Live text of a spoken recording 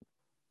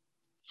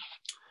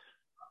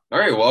All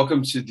right,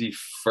 welcome to the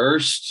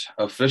first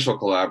official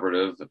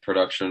collaborative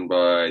production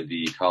by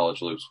the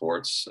College Loop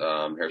Sports.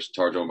 Harrison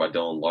Tarr, joined by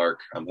Dylan Larck.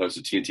 I'm host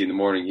of TNT in the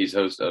Morning. He's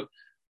host of,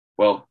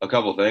 well, a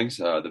couple of things,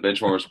 the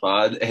Benchwarmers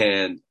pod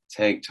and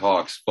Tank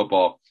Talks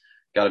Football.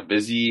 Got a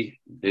busy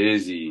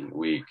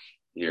week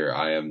here.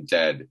 I am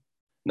dead,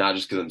 not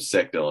just because I'm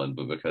sick, Dylan,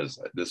 but because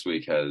this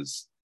week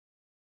has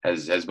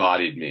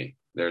bodied me.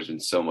 There's been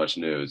so much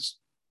news.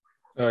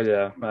 Oh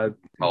yeah, I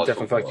College definitely feel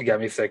like football. you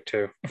got me sick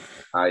too.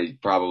 I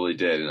probably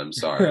did, and I'm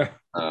sorry.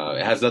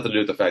 It has nothing to do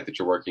with the fact that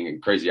you're working in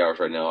crazy hours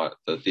right now at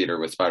the theater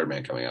with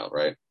Spider-Man coming out,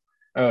 right?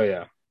 Oh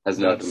yeah, Has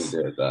nothing to that's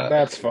do with that.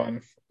 that's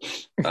fun.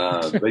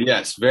 But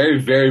yes,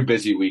 very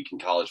busy week in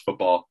college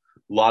football.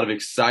 A lot of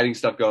exciting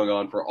stuff going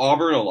on for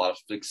Auburn. A lot of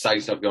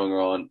exciting stuff going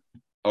on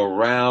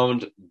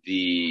around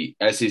the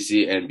SEC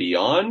and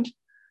beyond.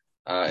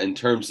 In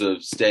terms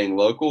of staying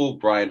local,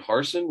 Brian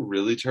Harsin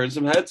really turned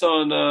some heads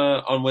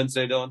on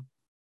Wednesday, Dylan.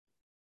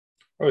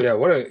 Oh yeah,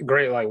 what a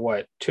great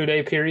 2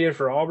 day period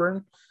for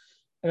Auburn.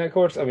 And of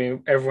course, I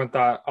mean, everyone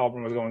thought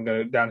Auburn was going to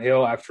go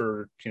downhill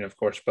after of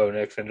course, Bo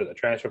Nix entered the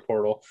transfer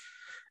portal,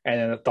 and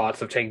then the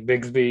thoughts of Tank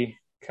Bigsby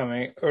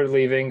coming or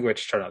leaving,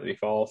 which turned out to be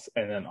false.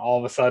 And then all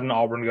of a sudden,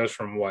 Auburn goes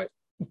from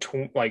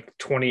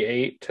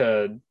 28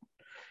 to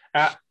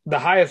at the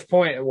highest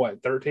point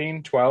at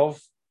 13,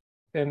 12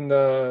 in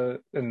the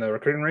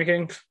recruiting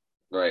rankings.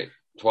 Right,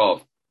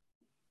 12.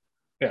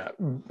 Yeah,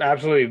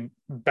 absolutely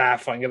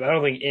baffling. I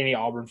don't think any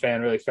Auburn fan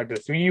really expected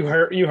this. You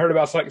heard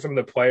about like some of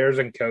the players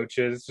and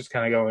coaches just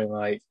kind of going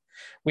like,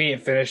 "We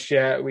ain't finished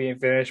yet. We ain't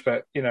finished."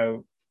 But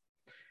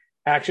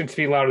actions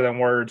speak louder than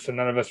words, so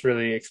none of us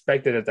really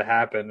expected it to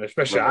happen.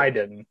 Especially Right, I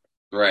didn't.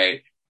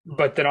 right.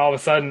 But then all of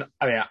a sudden,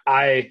 I mean,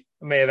 I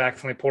may have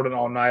accidentally pulled an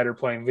all nighter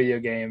playing video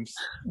games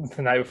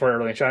the night before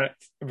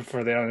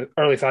the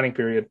early signing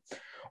period.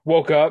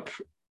 Woke up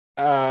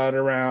at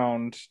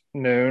around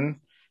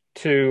noon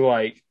to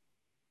like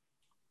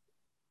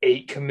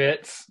 8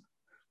 commits.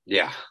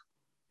 Yeah.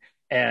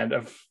 And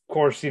of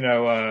course,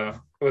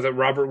 was it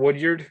Robert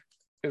Woodyard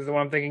is the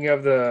one I'm thinking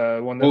of, the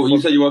one that Well, you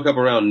said flipped. you woke up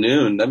around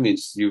noon. That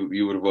means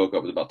you would have woke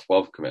up with about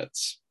 12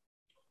 commits.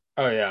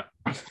 Oh yeah.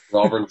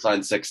 Auburn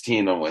signed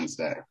 16 on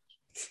Wednesday.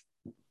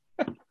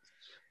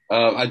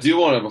 I do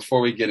want to,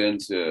 before we get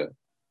into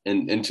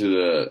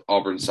the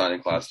Auburn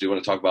signing class, do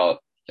want to talk about.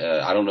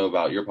 I don't know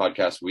about your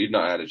podcast. We've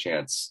not had a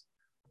chance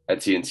at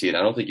TNT, and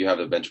I don't think you have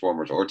the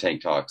Benchwarmers or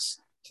Tank Talks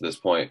to this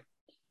point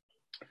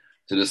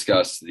to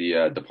discuss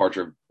the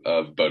departure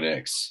of Bo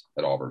Nix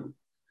at Auburn.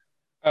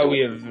 Oh, And we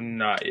have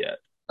not yet.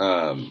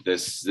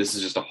 this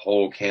is just a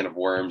whole can of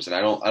worms, and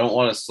I don't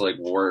want us to like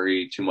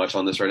worry too much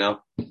on this right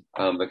now,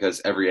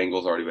 because every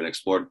angle's already been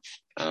explored.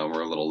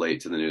 We're a little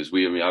late to the news. I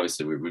mean,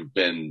 obviously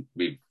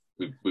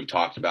we've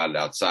talked about it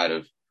outside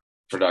of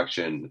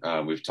production.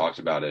 We've talked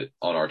about it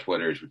on our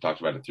Twitters. We've talked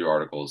about it through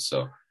articles.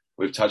 So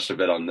we've touched a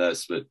bit on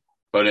this, but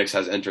Bo Nix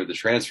has entered the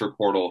transfer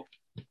portal.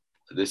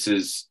 This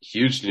is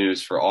huge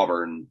news for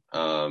Auburn,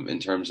 in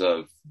terms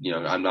of,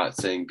 I'm not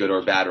saying good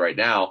or bad right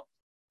now.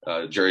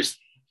 Jury's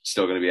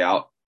still going to be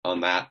out on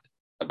that,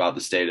 about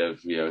the state of,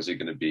 is it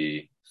going to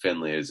be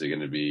Finley? Is it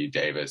going to be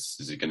Davis?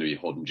 Is it going to be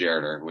Holden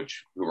Jariner,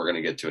 who we're going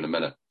to get to in a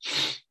minute?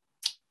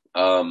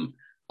 A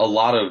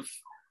lot of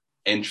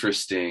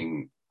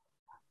interesting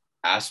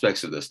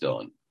aspects of this,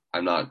 Dylan.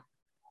 I'm not,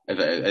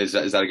 is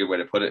that a good way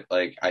to put it?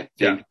 Like, I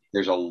Yeah. think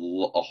there's a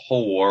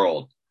whole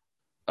world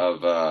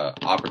of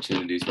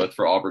opportunities, both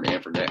for Auburn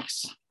and for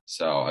Nix.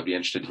 So I'd be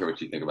interested to hear what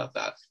you think about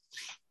that.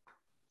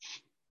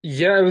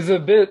 Yeah, it was a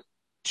bit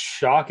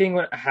shocking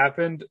when it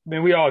happened. I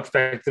mean, we all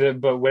expected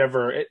it, but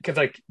whatever, because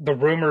like the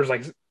rumors,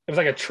 like it was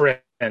like a trend.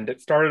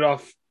 It started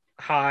off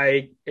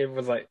high, it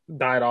was like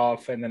died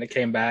off, and then it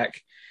came back.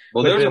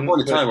 Well, there But was a then, point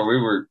in but time where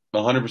we were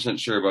 100%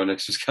 sure about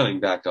Nix was coming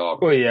back to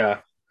Auburn. well, yeah.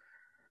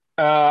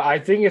 I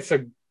think it's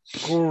a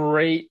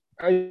great.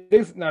 I think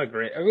it's not a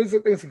great. I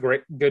think it's a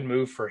good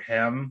move for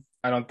him.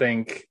 I don't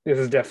think this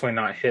is definitely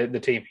not hit the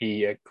team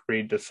he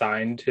agreed to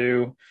sign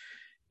to,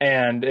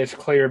 and it's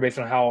clear based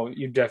on how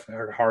you definitely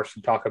heard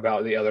Harson talk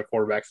about the other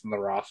quarterbacks on the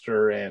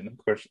roster, and of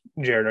course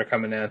Jared are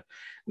coming in,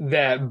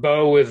 that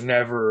Bo was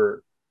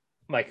never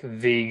like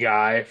the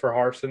guy for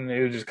Harson.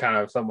 It was just kind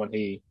of someone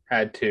he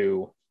had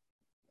to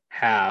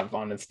have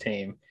on his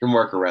team. Can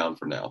work around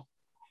for now.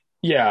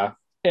 Yeah.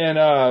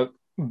 And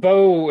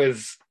Bo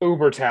is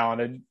uber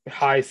talented,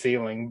 high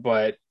ceiling,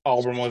 but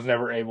Auburn was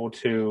never able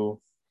to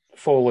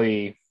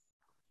fully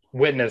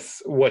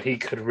witness what he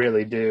could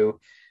really do,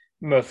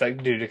 most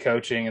like due to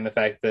coaching and the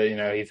fact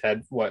that, he's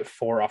had what,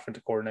 four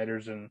offensive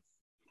coordinators and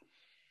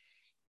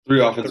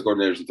Three offensive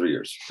coordinators in 3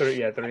 years.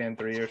 three in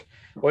 3 years.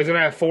 Well, he's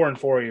gonna have 4 in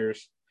 4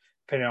 years,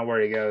 depending on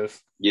where he goes.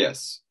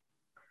 Yes.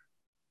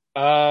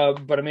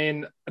 But I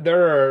mean,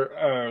 there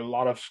are a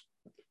lot of.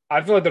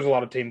 I feel like there's a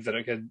lot of teams that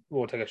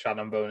will take a shot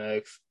on Bo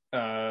Nix.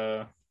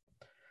 A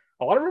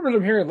lot of rumors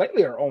I'm hearing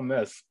lately are Ole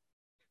Miss.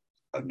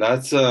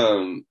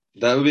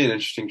 That would be an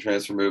interesting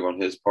transfer move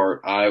on his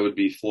part. I would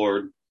be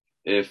floored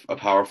if a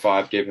Power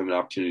Five gave him an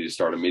opportunity to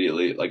start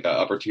immediately, like an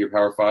upper tier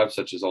Power Five,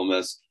 such as Ole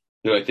Miss,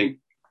 who I think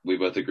we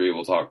both agree,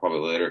 we'll talk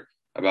probably later,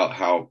 about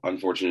how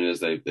unfortunate it is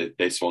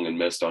they swung and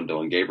missed on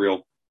Dylan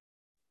Gabriel,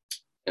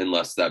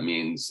 unless that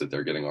means that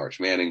they're getting Arch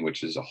Manning,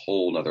 which is a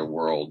whole nother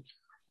world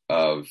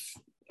of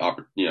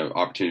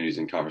opportunities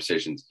and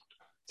conversations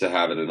to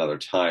have at another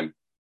time.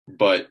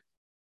 But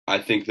I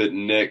think that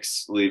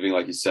Nick's leaving,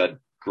 like you said,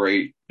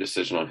 great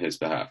decision on his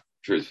behalf,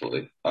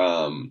 truthfully.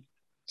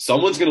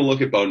 Someone's going to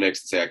look at Bo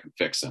Nix and say, I can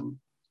fix him.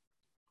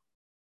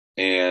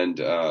 And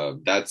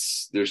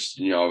there's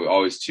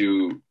always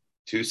two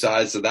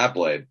sides to that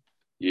blade.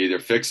 You either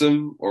fix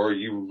him or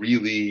you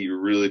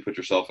really put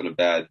yourself in a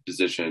bad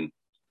position,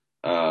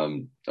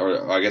 or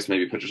I guess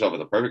maybe put yourself in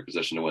the perfect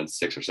position to win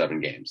 6 or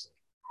 7 games.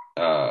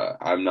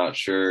 I'm not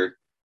sure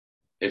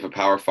if a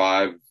Power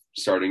 5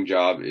 starting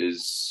job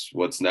is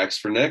what's next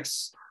for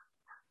Nix.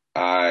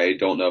 I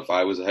don't know if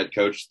I was a head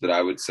coach that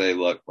I would say,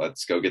 look,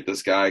 let's go get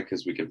this guy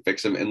because we can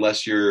fix him,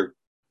 unless you're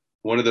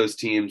one of those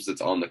teams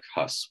that's on the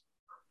cusp.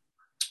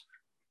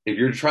 If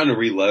you're trying to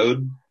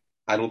reload,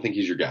 I don't think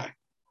he's your guy.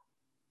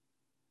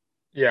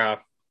 Yeah.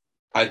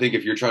 I think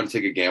if you're trying to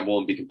take a gamble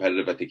and be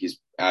competitive, I think he's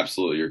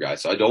absolutely your guy.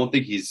 So I don't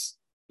think I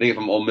think if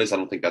I'm Ole Miss, I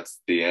don't think that's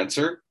the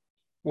answer.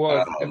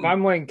 Well, if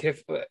I'm Lane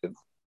Kiffin,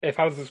 if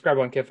I was to describe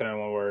Lane Kiffin in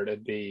one word,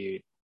 it'd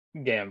be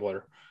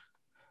gambler.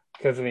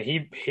 Because I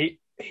mean,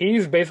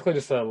 he's basically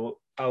just a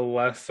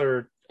less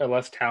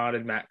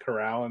talented Matt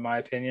Corral, in my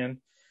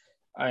opinion.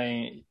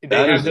 They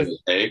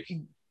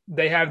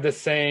have the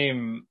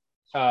same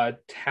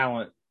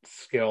talent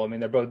skill. I mean,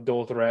 they're both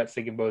dual threats.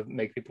 They can both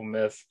make people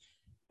miss.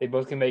 They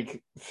both can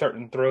make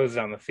certain throws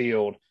down the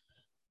field.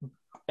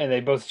 And they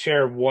both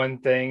share one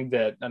thing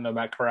that I know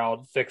Matt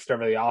Corral fixed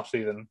over the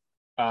offseason.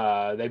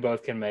 They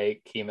both can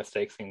make key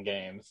mistakes in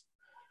games.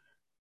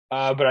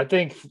 But I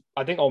think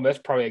Ole Miss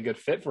is probably a good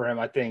fit for him.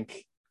 I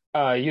think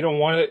you don't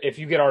want to, if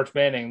you get Arch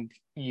Manning,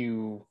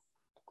 you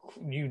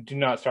do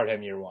not start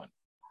him year one.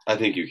 I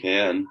think you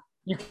can.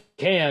 You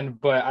can,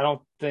 but I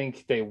don't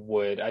think they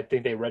would. I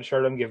think they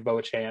redshirt him, give Bo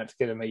a chance,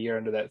 get him a year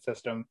into that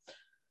system.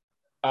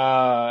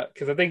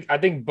 Because I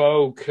think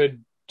Bo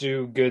could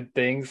do good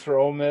things for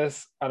Ole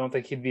Miss. I don't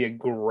think he'd be a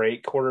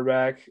great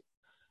quarterback.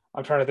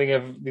 I'm trying to think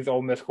of these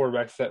Ole Miss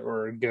quarterbacks that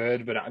were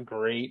good but not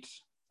great.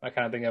 I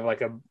kind of think of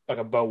like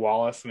a Bo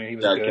Wallace. I mean, he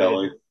was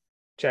good.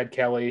 Chad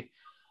Kelly.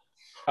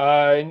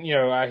 And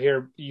I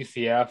hear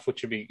UCF,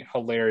 which would be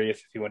hilarious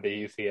if he went to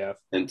UCF.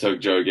 And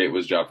took Joe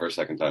Gatewood's job for a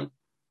second time.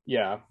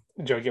 Yeah,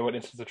 Joe Gatewood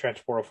into the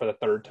transfer portal for the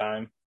 3rd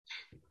time.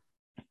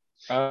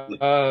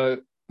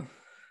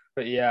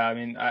 But yeah, I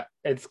mean,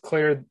 it's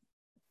clear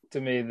to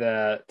me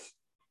that.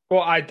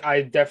 Well,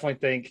 I definitely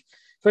think,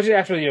 especially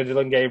after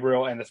Dylan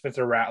Gabriel and the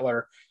Spencer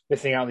Rattler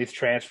missing out on these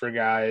transfer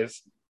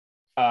guys,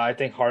 I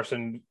think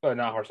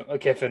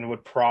Kiffin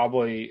would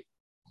probably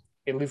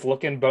at least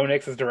look in Bo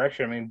Nix's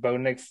direction. I mean, Bo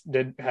Nix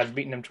has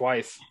beaten him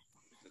twice.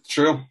 It's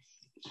true.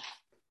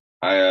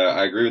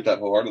 I agree with that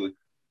wholeheartedly.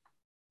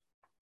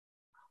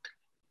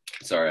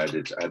 Sorry, I had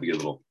to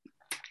get a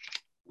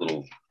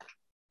little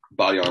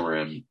body armor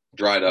and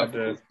dried up.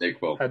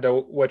 Had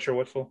to wet your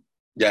whistle.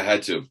 Yeah, I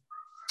had to.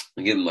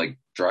 I'm getting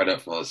dried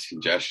up from all this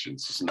congestion.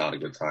 It's just not a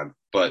good time.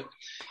 But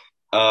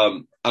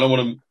I don't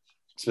want to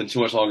spend too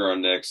much longer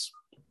on Nix.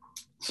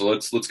 So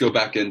let's go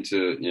back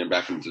into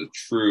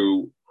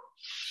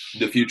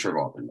the future of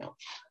Auburn now.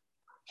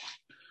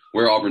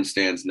 Where Auburn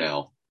stands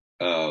now.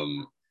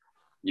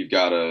 You've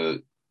got a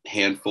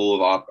handful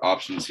of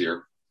options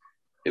here.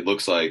 It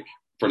looks like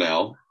for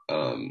now.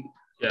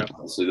 Yeah.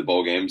 Obviously the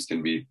bowl games it's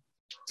gonna be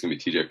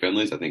TJ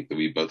Finley's. I think that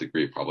we both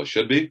agree it probably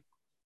should be.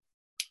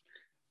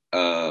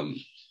 I'm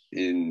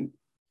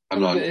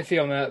not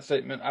iffy on that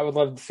statement. I would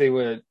love to see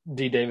what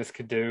D. Davis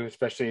could do,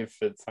 especially if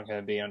it's not going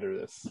to be under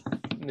this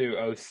new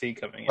OC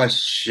coming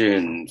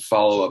in.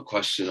 Follow-up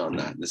question on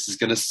that. This is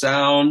going to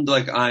sound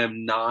like I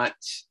am not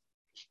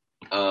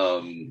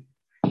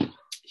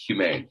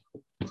humane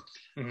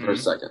for a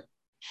second.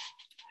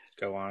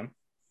 Go on.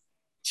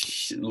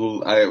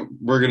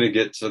 We're going to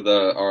get to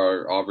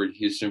our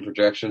Auburn-Houston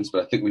projections,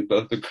 but I think we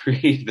both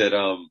agree that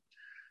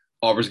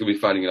Auburn's going to be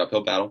fighting an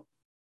uphill battle.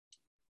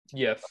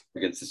 Yes.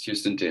 Against this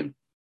Houston team.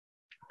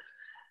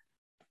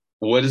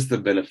 What is the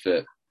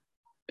benefit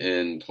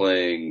in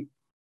playing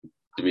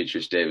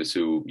Demetrius Davis,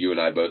 who you and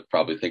I both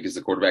probably think is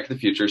the quarterback of the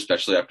future,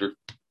 especially after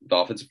the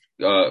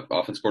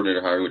offense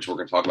coordinator hiring, which we're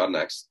going to talk about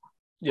next.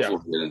 Yeah.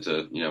 Before we get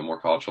into more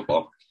college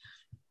football.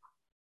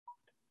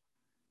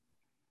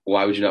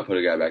 Why would you not put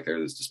a guy back there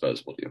that's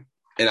disposable to you?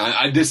 And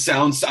I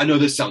know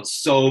this sounds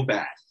so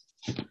bad.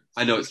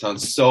 I know it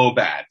sounds so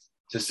bad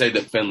to say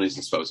that Finley's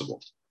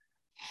disposable.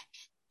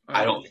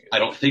 I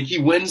don't think he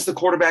wins the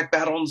quarterback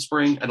battle in the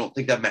spring. I don't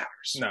think that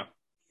matters. No.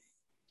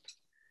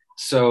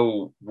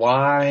 So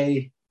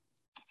why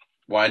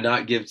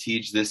not give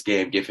Teach this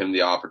game, give him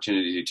the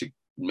opportunity to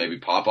maybe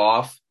pop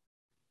off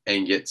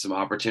and get some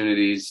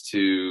opportunities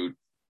to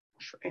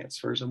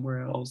transfer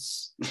somewhere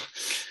else?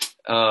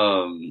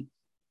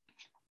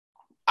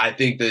 I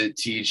think that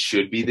Teach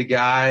should be the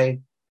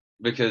guy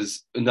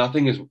because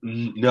nothing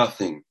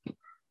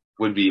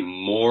would be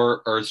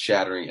more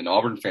earth-shattering, and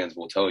Auburn fans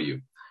will tell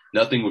you,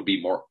 nothing would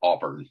be more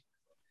Auburn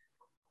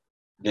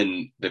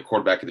than the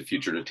quarterback of the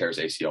future to tear his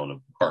ACL in a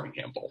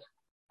Birmingham Bowl.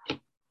 You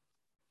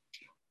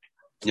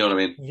know what I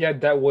mean? Yeah,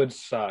 that would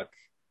suck.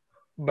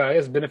 But I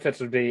guess benefits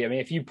would be, I mean,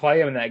 if you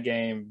play him in that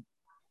game,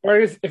 or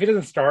I guess if he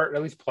doesn't start,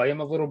 at least play him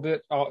a little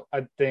bit.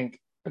 I think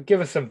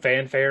give us some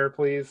fanfare,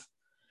 please.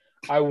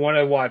 I want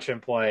to watch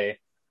him play.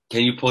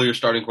 Can you pull your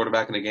starting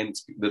quarterback in a game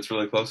that's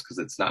really close? Because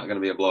it's not going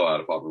to be a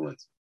blowout if Auburn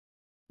wins.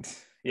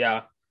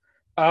 Yeah.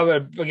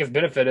 But I guess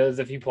benefit is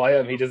if you play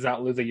him, he does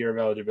not lose a year of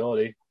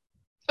eligibility.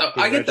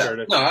 I get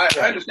that. No, I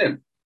understand.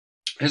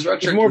 His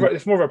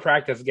it's more of a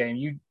practice game.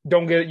 You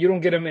don't get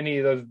him any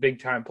of those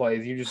big time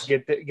plays. You just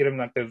get him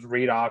like those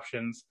read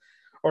options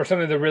or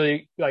something to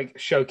really like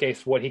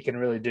showcase what he can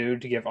really do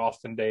to give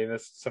Austin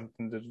Davis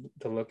something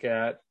to look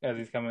at as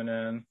he's coming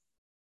in.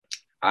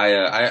 I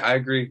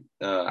agree.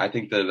 I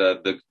think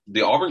that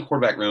the Auburn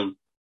quarterback room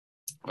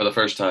for the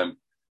first time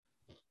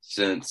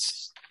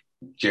since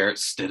Jarrett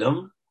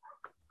Stidham,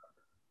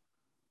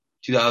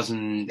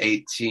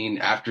 2018,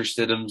 after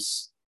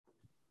Stidham's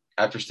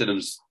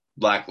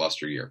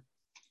lackluster year.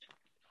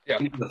 Yeah,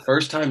 the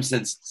first time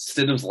since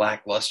Stidham's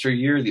lackluster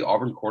year, the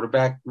Auburn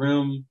quarterback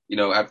room,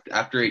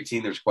 after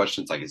 18, there's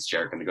questions like, is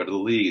Jarrett going to go to the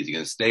league? Is he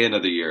going to stay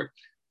another year?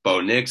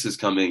 Bo Nix is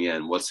coming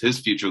in. What's his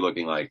future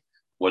looking like?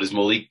 What does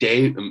Malik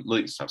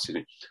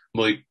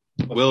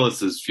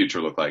Willis's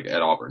future look like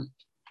at Auburn?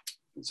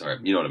 Sorry,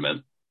 you know what I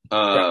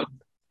meant.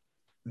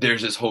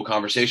 There's this whole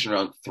conversation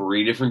around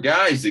 3 different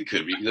guys that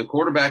could be the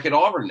quarterback at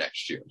Auburn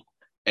next year.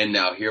 And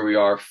now here we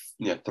are,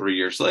 4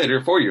 years later,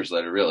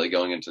 really,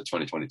 going into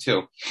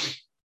 2022.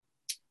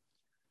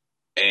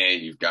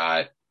 And you've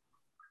got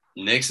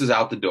Nix is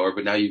out the door,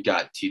 but now you've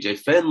got TJ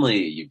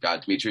Finley, you've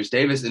got Demetrius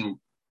Davis. And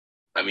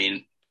I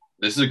mean,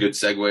 this is a good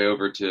segue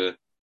over to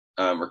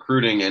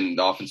recruiting and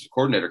the offensive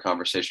coordinator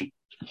conversation.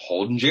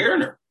 Holden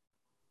Jarner.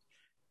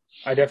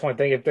 I definitely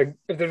think if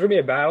there's going to be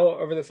a battle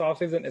over this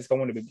offseason, it's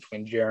going to be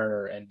between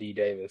Jarner and D.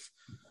 Davis.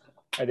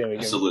 I think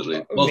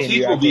absolutely. Well,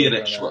 TJ will be in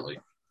it shortly.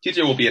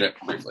 TJ will be in it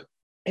briefly.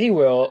 He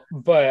will,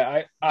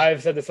 but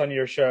I've said this on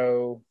your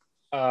show.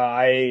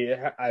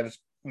 I was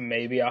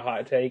maybe a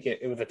hot take.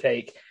 It was a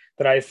take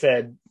that I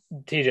said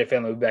TJ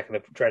Finley would be back in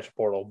the transfer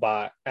portal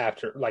right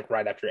after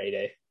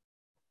 8A.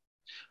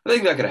 I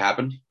think that could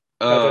happen.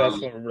 That's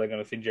when we're really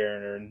going to see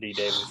Jarner and D.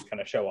 Davis kind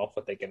of show off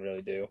what they can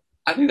really do.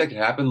 I think that could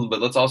happen, but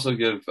let's also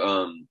give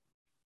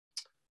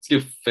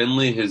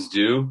Finley his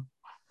due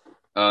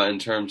in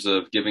terms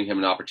of giving him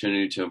an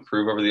opportunity to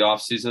improve over the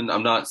offseason.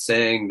 I'm not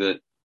saying that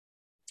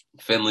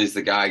Finley's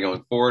the guy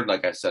going forward.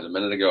 Like I said a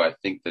minute ago, I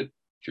think that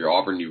if you're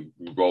Auburn, you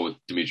roll with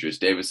Demetrius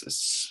Davis,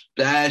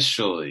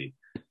 especially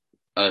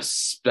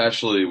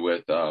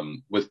with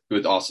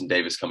Austin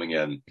Davis coming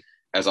in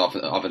as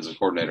offensive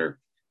coordinator.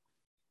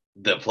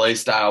 The play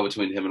style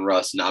between him and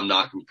Russ, and I'm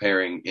not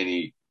comparing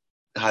any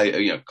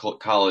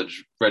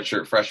college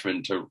redshirt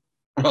freshman to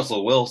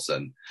Russell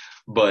Wilson,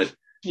 but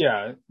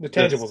yeah, the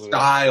tangibles, the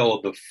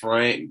style, the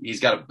frame. He's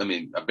got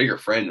a bigger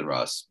frame than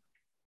Russ,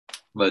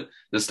 but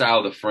the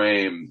style, the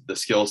frame, the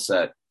skill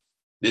set.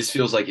 This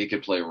feels like it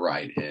could play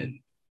right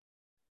in.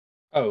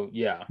 Oh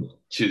yeah,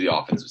 to the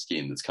offensive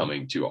scheme that's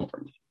coming to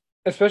Auburn,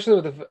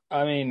 especially with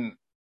the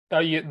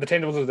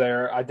tangibles are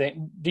there. I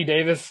think D.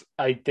 Davis.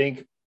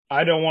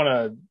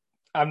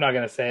 I'm not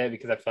going to say it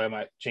because I feel like I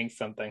might jinx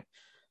something.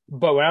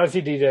 But when I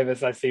see D.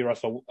 Davis, I see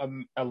Russell,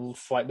 a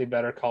slightly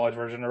better college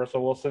version of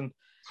Russell Wilson.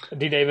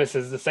 D. Davis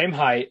is the same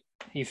height.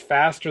 He's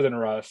faster than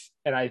Russ.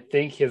 And I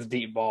think his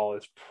deep ball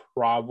is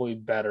probably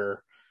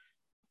better.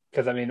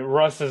 Because,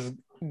 Russ is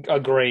a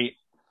great,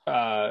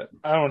 I'm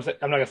not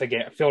going to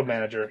say field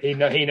manager. He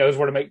knows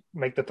where to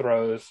make the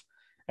throws.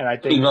 And I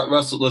think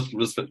Russell,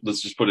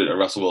 let's just put it,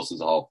 Russell Wilson's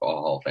a Hall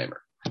of Famer.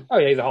 Oh,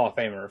 yeah, he's a Hall of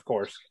Famer, of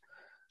course.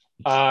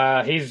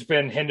 He's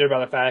been hindered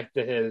by the fact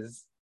that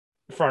his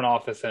front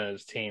office and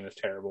his team is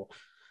terrible.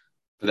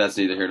 But that's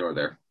neither here nor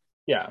there.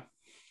 Yeah.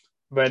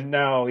 But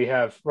now we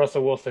have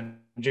Russell Wilson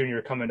Jr.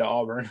 coming to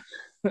Auburn,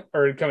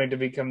 or coming to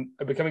becoming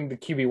the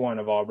QB1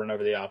 of Auburn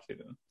over the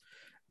offseason,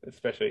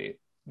 especially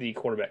the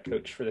quarterback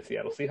coach for the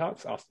Seattle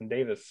Seahawks, Austin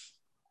Davis.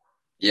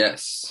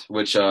 Yes,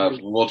 which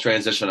we'll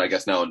transition, I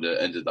guess, now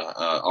into the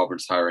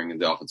Auburn's hiring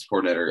the offensive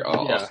coordinator,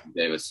 Austin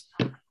Davis.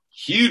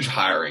 Huge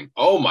hiring.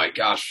 Oh my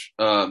gosh.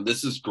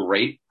 This is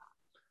great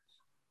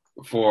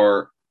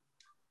for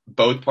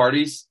both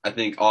parties. I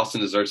think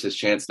Austin deserves his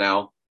chance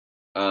now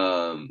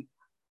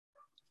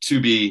to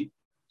be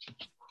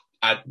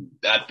at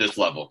this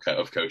level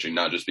of coaching,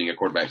 not just being a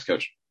quarterback's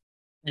coach.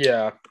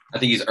 Yeah. I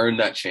think he's earned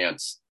that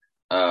chance.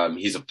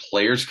 He's a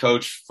player's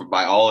coach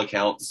by all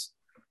accounts.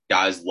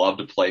 Guys love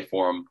to play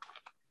for him.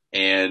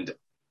 And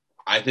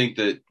I think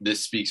that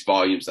this speaks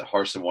volumes that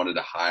Harsin wanted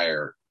to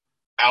hire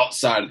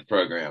outside of the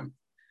program,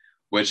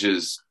 which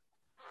is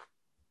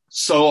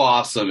so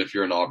awesome. If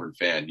you're an Auburn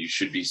fan, you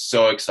should be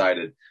so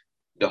excited.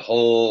 The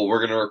whole,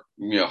 we're going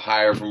to,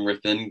 hire from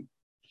within,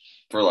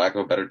 for lack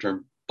of a better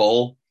term,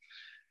 bull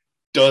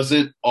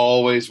doesn't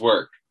always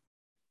work.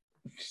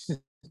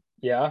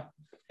 Yeah.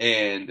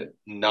 And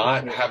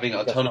not having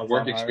a ton of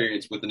work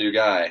experience with the new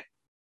guy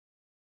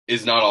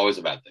is not always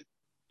a bad thing.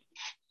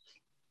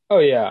 Oh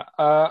yeah,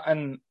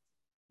 and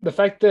the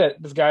fact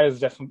that this guy is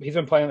definitely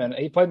he played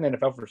in the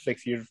NFL for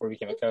 6 years before he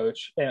became a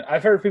coach, and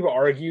I've heard people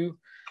argue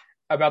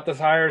about this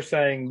hire,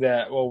 saying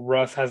that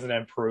Russ hasn't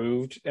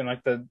improved in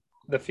like the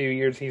few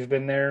years he's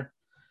been there,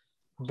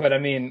 but I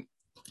mean,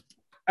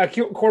 a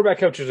quarterback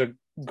coach is a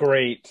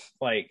great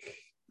like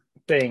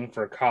thing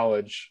for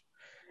college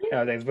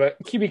nowadays,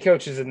 but QB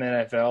coaches in the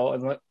NFL,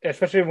 and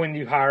especially when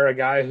you hire a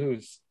guy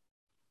who's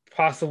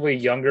possibly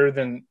younger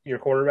than your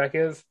quarterback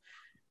is,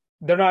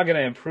 they're not going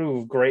to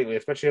improve greatly,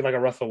 especially like a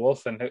Russell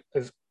Wilson, who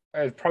is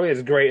probably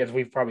as great as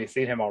we've probably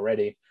seen him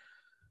already.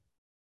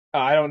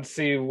 I don't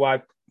see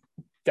why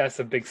that's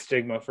a big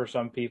stigma for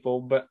some people,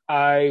 but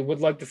I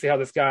would like to see how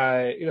this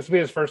guy. This will be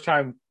his first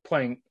time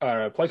playing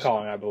play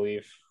calling, I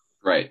believe.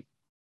 Right.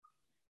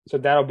 So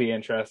that'll be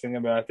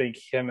interesting. But I think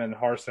him and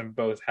Harsin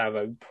both have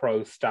a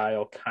pro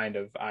style kind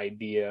of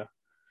idea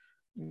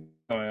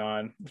going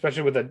on,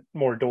 especially with a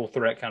more dual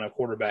threat kind of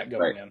quarterback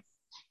going in.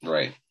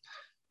 Right.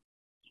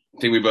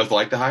 Think we both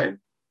like the hire?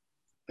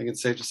 I think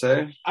it's safe to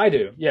say. I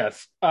do,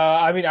 yes.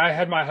 I mean, I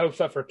had my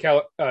hopes up for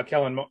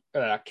Kellen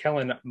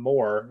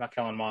Moore, not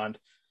Kellen Mond.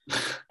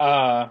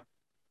 But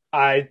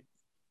I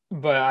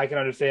can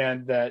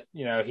understand that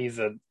he's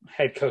a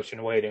head coach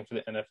in waiting for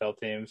the NFL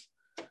teams.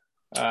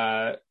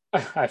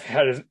 I've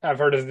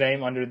heard his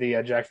name under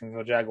the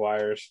Jacksonville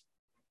Jaguars.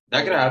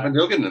 That could happen.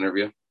 He'll get an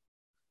interview.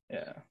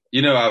 Yeah.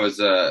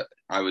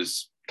 I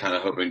was kind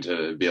of hoping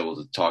to be able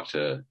to talk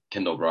to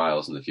Kendall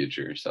Briles in the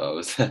future.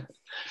 So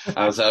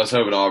I was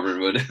hoping Auburn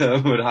would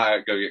go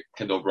get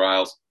Kendall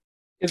Briles.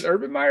 Is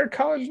Urban Meyer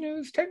college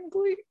news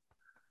technically?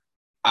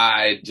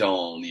 I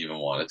don't even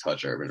want to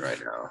touch Urban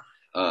right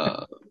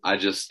now. I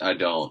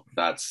don't.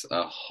 That's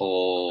a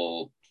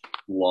whole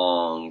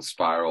long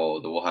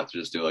spiral that we'll have to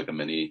just do like a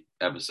mini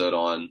episode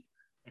on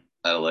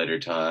at a later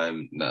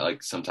time,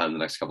 like sometime in the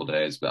next couple of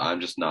days. But I'm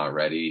just not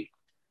ready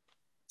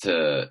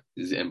to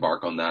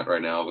embark on that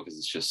right now because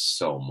it's just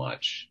so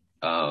much.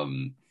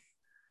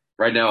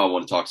 Right now, I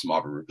want to talk some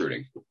Auburn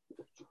recruiting.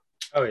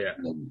 Oh yeah,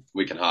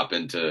 we can hop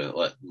into.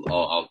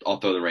 I'll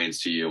throw the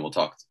reins to you, and we'll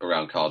talk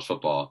around college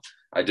football.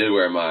 I did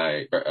wear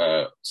my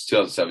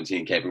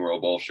 2017 Camping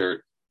World Bowl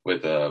shirt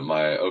with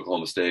my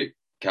Oklahoma State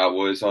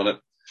Cowboys on it.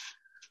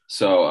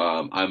 So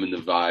I'm in the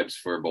vibes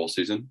for bowl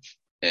season,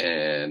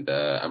 and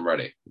I'm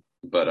ready.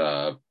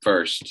 But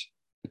first,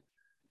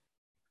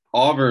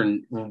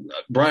 Auburn,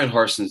 Brian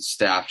Harsin's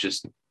staff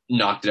just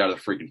knocked it out of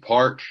the freaking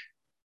park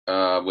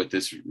with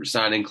this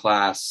signing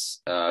class.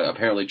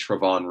 Apparently,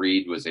 Trevon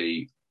Reed was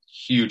a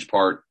huge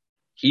part.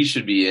 He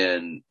should be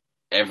in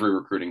every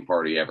recruiting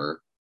party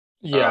ever.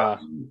 Yeah.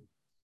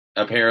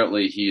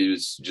 Apparently, he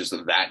was just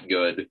that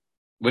good,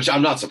 which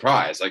I'm not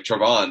surprised. Like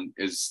Trevon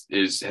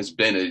has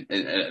been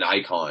an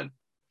icon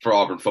for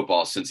Auburn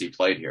football since he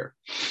played here.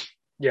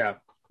 Yeah,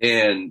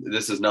 and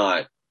this is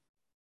not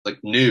like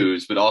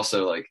news, but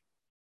also like,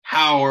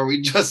 how are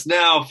we just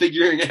now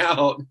figuring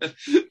out? I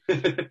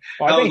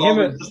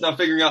think just now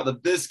figuring out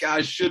that this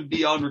guy should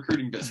be on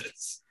recruiting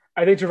visits.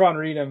 I think Trevon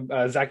Reed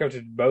and Zach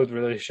Upton both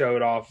really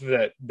showed off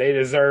that they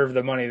deserve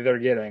the money they're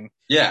getting.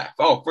 Yeah.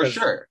 Oh, for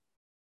sure.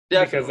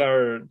 Definitely. Because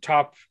our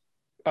top,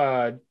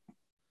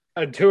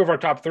 two of our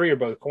top three are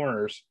both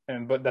corners,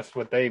 but that's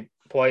what they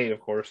played, of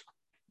course.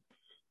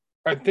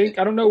 I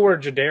don't know where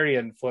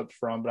Jadarian flipped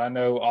from, but I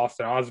know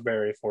Austin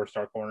Osbury,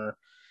 4-star corner,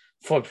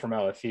 flipped from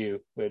LSU,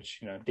 which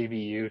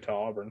DBU to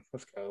Auburn.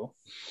 Let's go.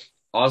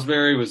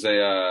 Osbury was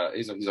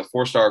he's a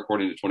 4-star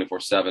according to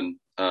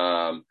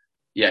 24/7.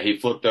 Yeah, he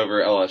flipped over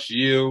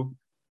LSU.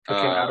 He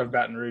came out of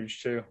Baton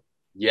Rouge too.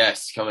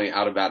 Yes, coming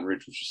out of Baton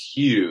Rouge, which is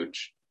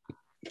huge.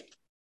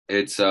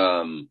 It's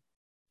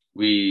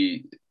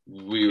we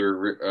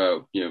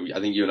were I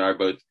think you and I are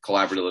both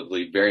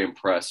collaboratively very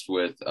impressed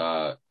with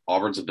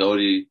Auburn's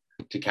ability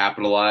to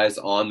capitalize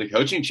on the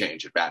coaching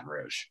change at Baton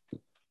Rouge.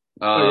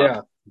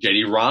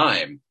 JD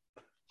Rhyme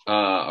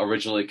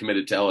originally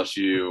committed to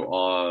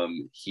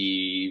LSU.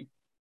 He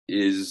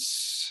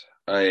is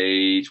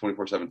a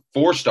 24/7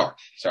 4-star.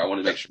 Sorry, I want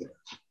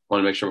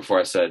to make sure before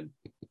I said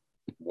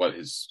what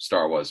his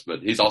star was,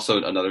 but he's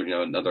also another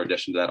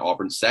addition to that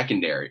Auburn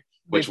secondary.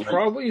 Which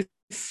probably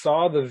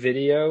saw the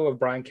video of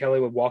Brian Kelly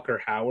with Walker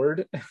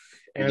Howard,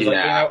 and was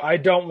I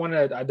don't want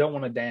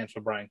to dance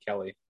with Brian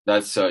Kelly.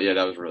 That's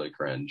that was really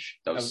cringe.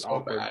 That was so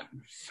awkward. bad.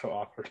 So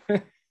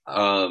awkward.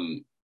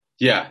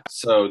 Yeah.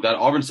 So that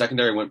Auburn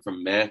secondary went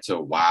from meh to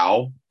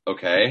wow.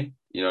 Okay,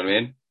 you know what I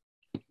mean?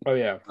 Oh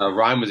yeah.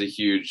 Ryan was a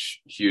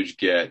huge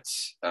get.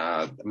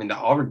 The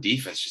Auburn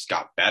defense just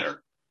got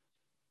better.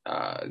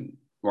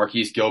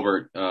 Marquise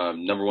Gilbert,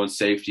 number 1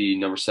 safety,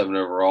 number 7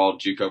 overall,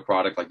 JUCO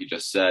product, like you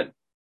just said.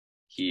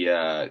 He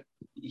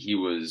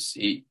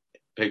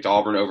picked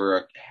Auburn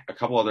over a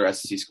couple other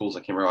SEC schools. I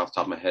can't remember off the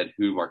top of my head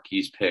who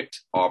Marquise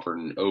picked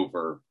Auburn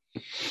over.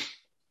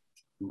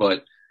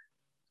 But,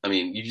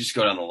 you just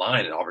go down the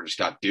line and Auburn just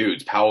got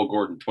dudes. Powell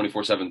Gordon,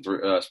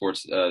 24/7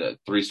 sports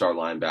 3-star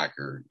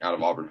linebacker out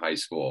of Auburn High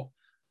School.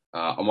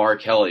 Amar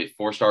Kelly,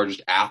 4-star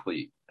just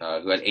athlete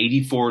who had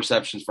 84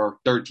 receptions for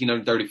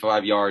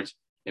 1,335 yards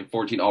and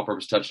 14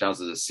 all-purpose touchdowns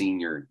as a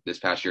senior this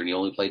past year, and he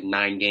only played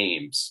 9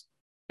 games.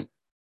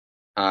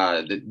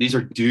 These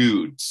are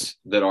dudes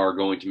that are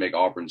going to make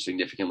Auburn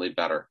significantly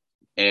better.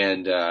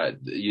 And,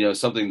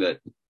 something that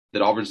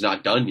Auburn's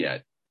not done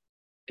yet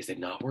is they've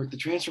not worked the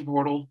transfer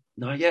portal.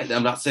 Not yet.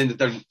 I'm not saying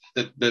that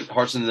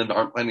Harsin and them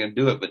aren't planning to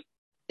do it, but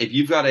if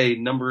you've got a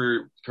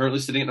number currently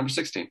sitting at number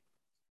 16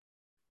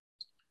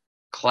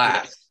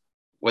 class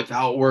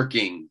without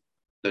working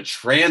the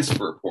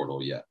transfer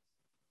portal yet,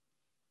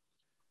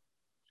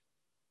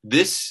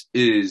 this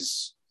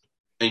is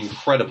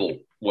incredible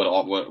what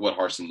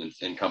Harsin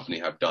and company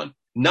have done.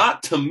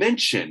 Not to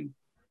mention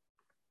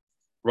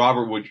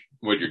Robert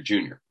Woodyard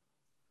Jr.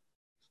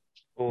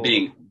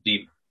 being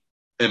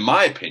in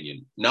my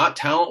opinion, not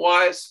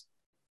talent-wise,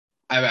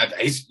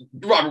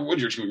 Robert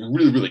Woodyard Jr.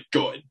 really, really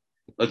good.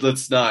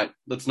 Let's not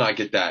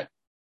get that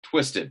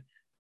twisted.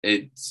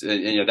 It's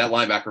that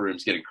linebacker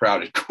room's getting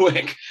crowded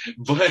quick,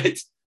 but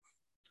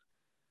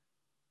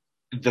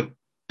the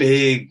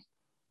big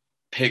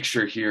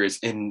picture here is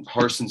in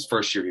Harsin's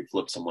first year, he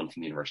flipped someone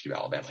from the University of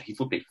Alabama. He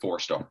flipped a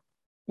 4-star,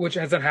 which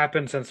hasn't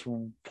happened since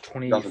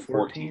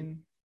 2014.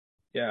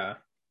 Yeah,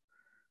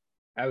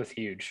 that was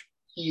huge.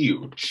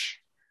 Huge.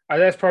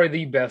 That's probably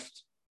the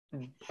best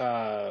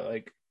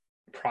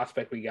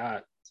prospect we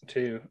got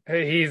too.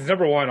 He's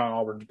number 1 on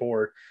Auburn's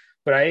board,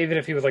 but even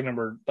if he was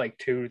number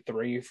 2,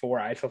 3, 4,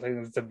 I still think it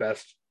was the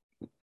best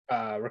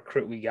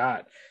recruit we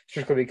got,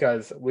 strictly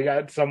because we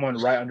got someone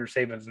right under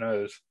Saban's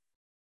nose.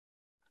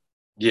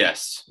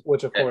 Yes,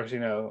 which of course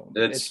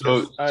it's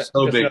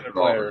so big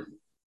for Auburn.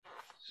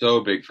 So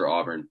big for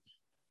Auburn.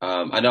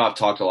 I know I've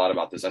talked a lot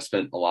about this. I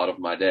spent a lot of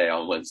my day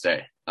on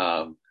Wednesday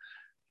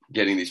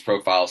getting these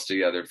profiles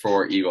together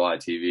for Eagle Eye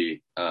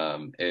TV.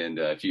 And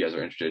if you guys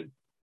are interested,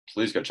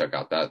 please go check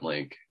out that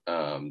link.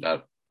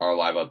 That our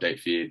live update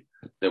feed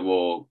that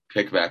will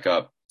pick back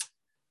up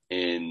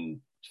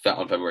on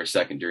February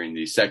 2nd during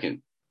the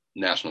second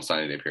National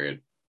Signing Day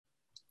period.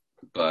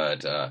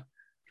 But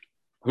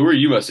who are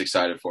you most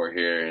excited for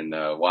here, and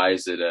why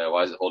is it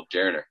Holden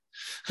Geriner?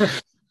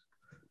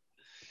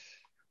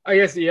 I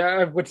guess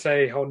I would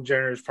say Holden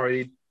Geriner is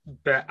probably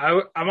best.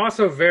 I'm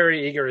also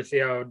very eager to see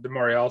how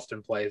Damari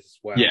Alston plays as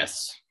well.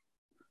 Yes.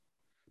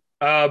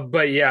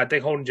 But yeah, I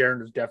think Holden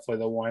Geriner is definitely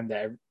the one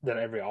that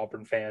every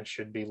Auburn fan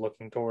should be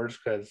looking towards,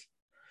 because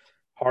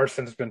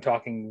Harsin's been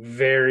talking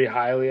very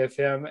highly of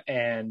him,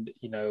 and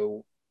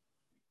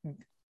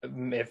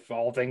if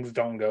all things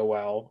don't go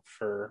well,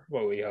 for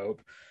what we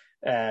hope,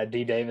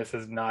 D. Davis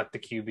is not the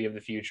QB of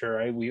the future.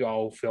 Right? We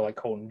all feel like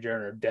Holden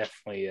Geriner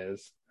definitely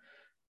is.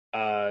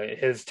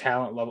 His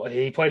talent level,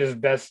 he played his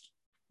best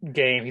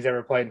game he's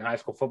ever played in high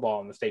school football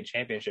in the state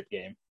championship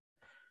game.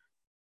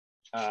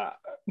 I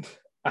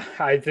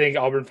think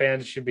Auburn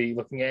fans should be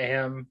looking at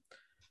him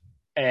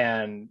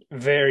and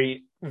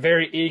very,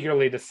 very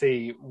eagerly to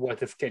see what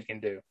this kid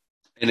can do.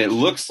 And it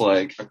looks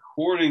like,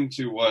 according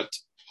to what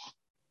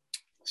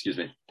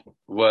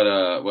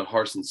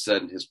Harsin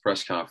said in his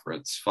press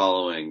conference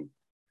following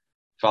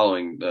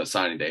the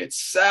signing day, it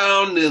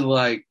sounded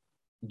like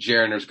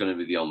Geriner's going to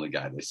be the only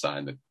guy they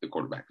signed the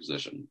quarterback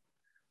position,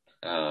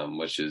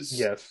 which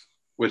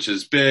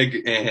is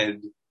big.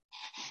 And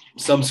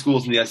some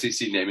schools in the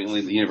SEC, namely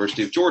the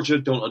University of Georgia,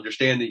 don't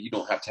understand that you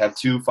don't have to have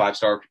 2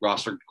 5-star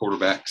roster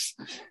quarterbacks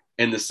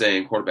in the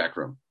same quarterback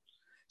room.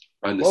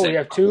 We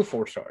have 2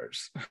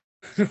 4-stars.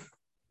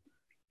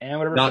 And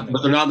whatever.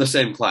 But they're not in the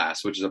same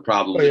class, which is a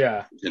problem.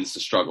 Tends to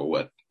struggle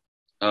with.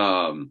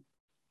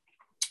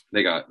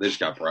 They just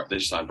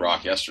signed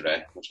Brock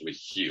yesterday, which will be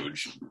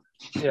huge.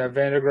 Yeah,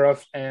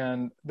 Vandergriff,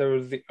 and there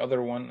was the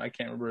other one. I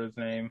can't remember his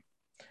name.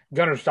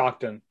 Gunnar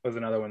Stockton was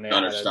another one.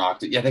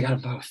 Stockton. Yeah, they got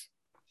them both.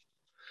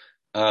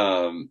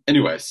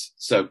 Anyways,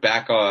 so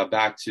back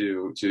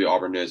to the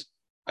Auburn news.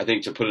 I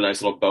think to put a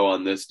nice little bow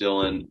on this,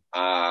 Dylan,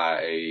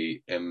 I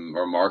am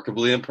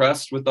remarkably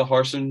impressed with the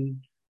Harsin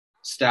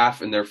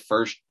staff in their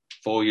first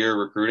full year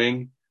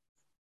recruiting.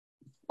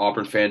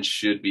 Auburn fans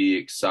should be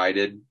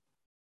excited.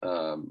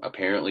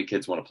 Apparently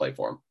kids want to play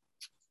for them.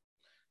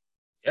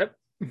 Yep.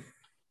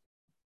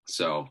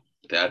 So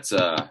that's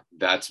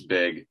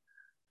big.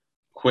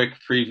 Quick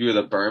preview of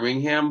the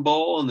Birmingham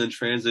Bowl and then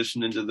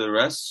transition into the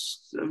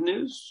rest of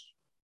news.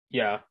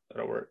 Yeah,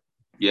 that'll work.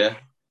 Yeah.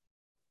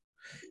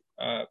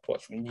 Pull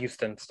up some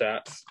Houston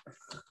stats.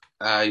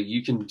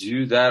 You can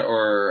do that,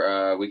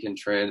 or we can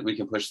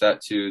push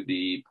that to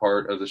the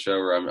part of the show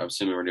where I'm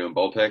assuming we're doing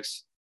bowl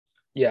picks.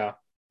 Yeah,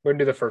 we're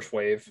gonna do the first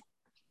wave.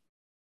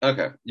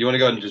 Okay, you want to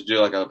go ahead and just do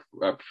like a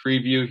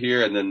preview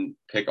here, and then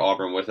pick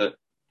Auburn with it?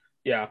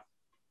 Yeah.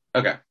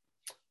 Okay.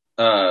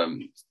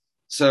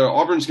 So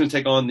Auburn's going to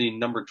take on the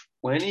number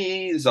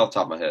 20. This is off the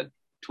top of my head.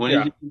 20.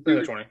 Yeah,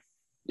 20.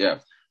 Yeah.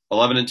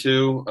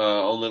 11-2.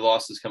 Only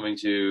losses coming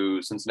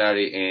to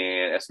Cincinnati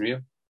and SMU.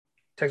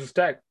 Texas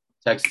Tech.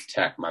 Texas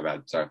Tech. My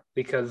bad. Sorry.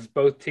 Because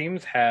both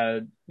teams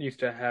used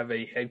to have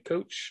a head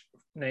coach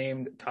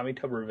named Tommy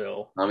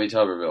Tuberville. Tommy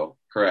Tuberville.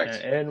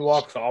 Correct. And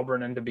walks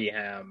Auburn into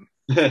Beham,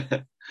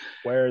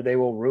 where they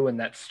will ruin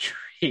that streak.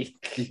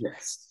 week.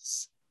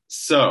 Yes.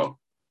 So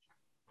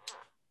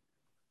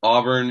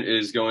Auburn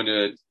is going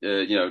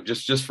to,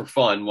 just for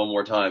fun, one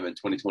more time in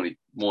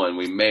 2021,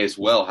 we may as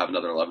well have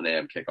another 11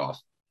 a.m. kickoff.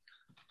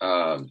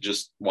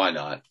 Just why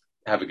not?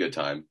 Have a good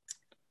time.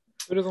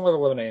 Who doesn't love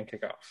 11 a.m.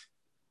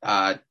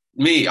 kickoff?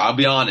 Me, I'll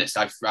be honest.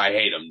 I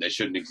hate them. They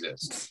shouldn't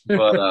exist.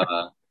 But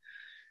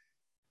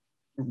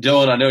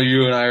Dylan, I know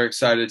you and I are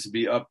excited to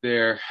be up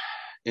there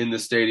in the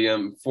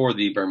stadium for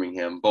the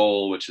Birmingham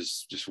Bowl, which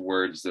is just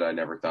words that I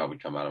never thought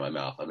would come out of my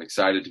mouth. I'm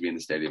excited to be in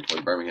the stadium for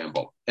the Birmingham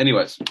Bowl.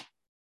 Anyways,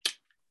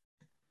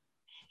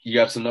 you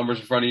got some numbers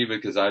in front of you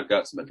because I've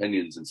got some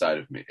opinions inside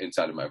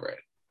of my brain.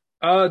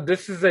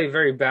 This is a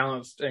very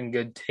balanced and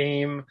good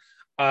team.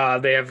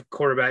 They have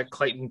quarterback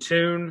Clayton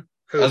Tune.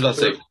 I was about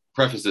to say,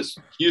 preface this: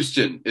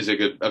 Houston is a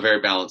very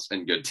balanced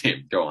and good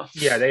team. Go on.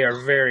 Yeah, they are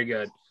very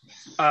good.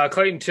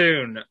 Clayton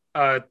Tune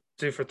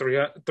threw for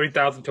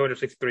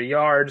 3,263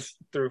 yards,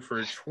 threw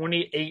for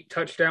 28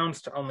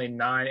 touchdowns to only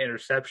 9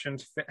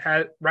 interceptions.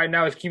 Right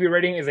now, his QB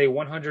rating is a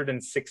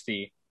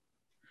 160,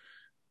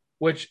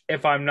 which,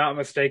 if I'm not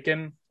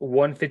mistaken,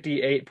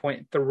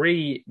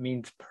 158.3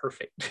 means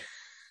perfect.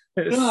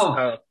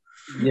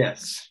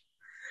 Yes.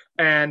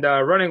 And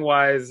running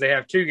wise, they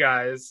have two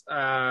guys.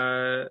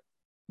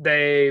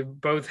 They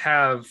both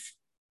have,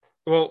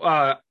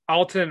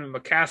 Alton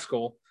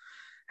McCaskill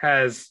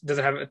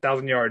doesn't have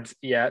 1,000 yards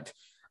yet,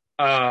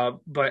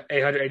 but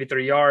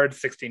 883 yards,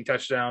 16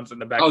 touchdowns in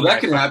the back. Oh,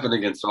 that can happen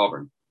against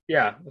Auburn.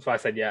 Yeah, that's why I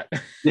said yet.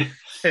 It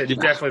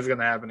definitely is going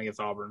to happen against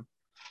Auburn.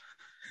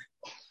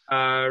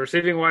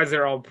 Receiving wise,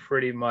 they're all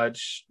pretty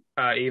much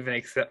even,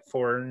 except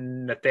for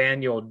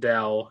Nathaniel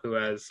Dell, who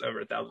has over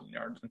 1,000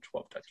 yards and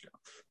 12 touchdowns.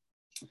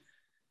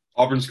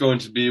 Auburn's going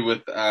to be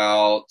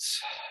without,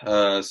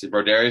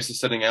 Broderius is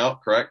sitting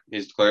out, correct?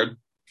 He's declared?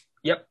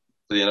 Yep.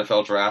 For the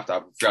NFL draft.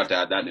 I forgot to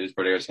add that news.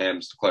 Broderius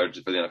Ham's declared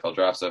for the NFL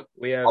draft. So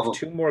we have Auburn.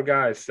 2 more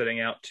guys sitting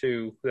out,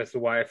 too. That's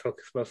why I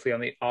focus mostly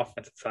on the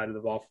offensive side of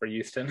the ball for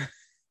Houston.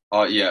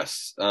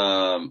 Yes.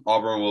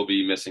 Auburn will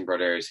be missing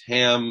Broderius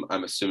Ham.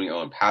 I'm assuming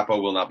Owen Papa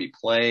will not be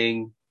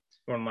playing.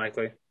 More than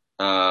likely.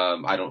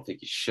 I don't think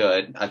he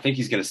should. I think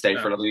he's going to stay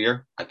for another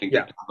year. I think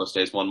that Papa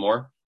stays one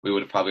more. We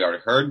would have probably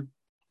already heard.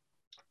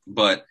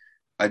 But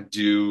I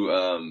do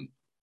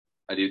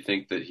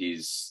think that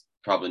he's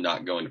probably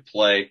not going to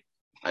play.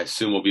 I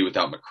assume we'll be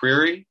without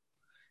McCreary.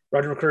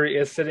 Roger McCreary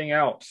is sitting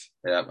out.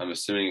 Yeah, I'm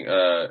assuming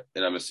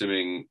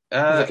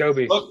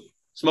Jacoby.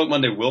 Smoke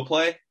Monday will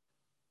play.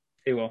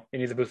 He will. He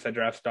needs to boost that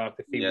draft stock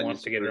if he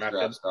wants to get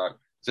drafted.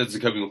 Said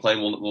Jacoby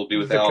McClain will be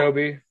without.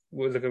 Jacoby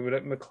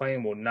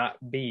McClain will not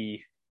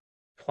be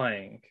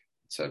playing.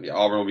 So yeah,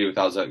 Auburn will be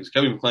without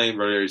Jacoby McClain,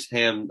 Broderius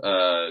Ham.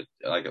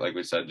 Like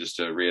we said, just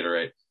to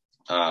reiterate.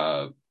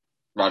 Roger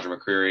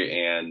McCreary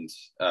and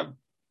I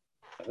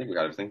think we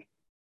got everything.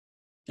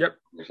 Yep.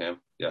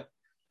 Yeah.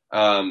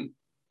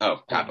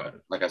 Papa.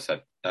 Like I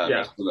said.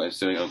 Our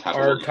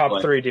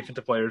top 3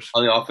 defensive players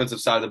on the offensive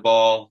side of the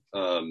ball.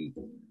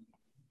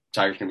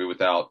 Tigers can be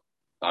without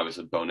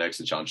obviously Bo Nix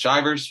and Sean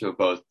Shivers, who have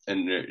both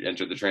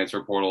entered the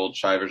transfer portal.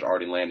 Shivers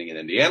already landing in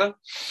Indiana,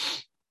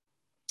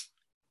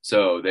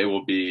 so they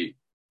will be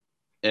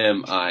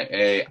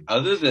MIA.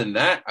 Other than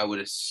that, I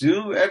would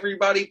assume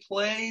everybody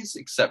plays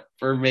except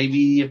for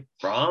maybe if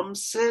Brom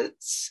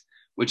sits,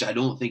 which I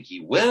don't think he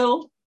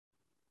will.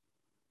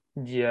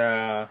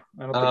 Yeah,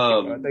 I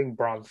don't think I think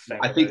Brom's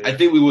staying. I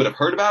think we would have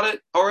heard about it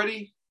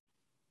already.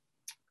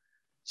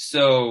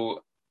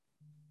 So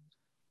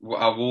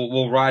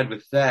we'll ride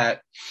with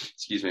that.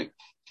 Excuse me.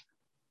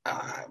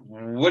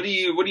 What do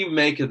you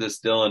make of this,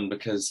 Dylan?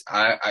 Because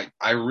I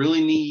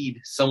really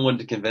need someone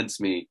to convince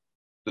me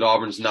that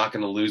Auburn's not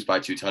going to lose by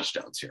 2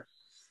 touchdowns here.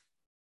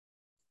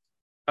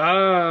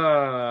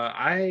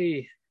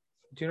 I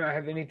do not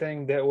have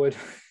anything that would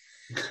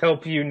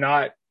help you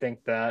not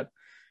think that.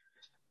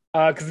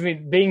 Because,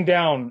 being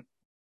down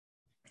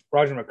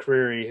Roger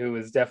McCreary, who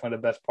is definitely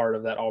the best part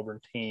of that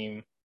Auburn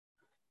team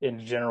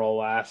in general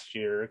last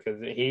year, because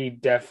he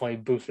definitely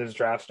boosted his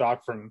draft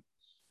stock from,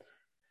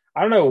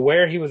 I don't know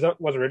where he was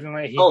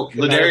originally.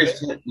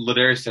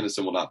 Ladarius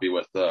Tennyson will not be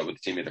with the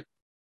team either.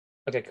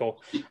 Okay,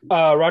 cool.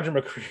 Roger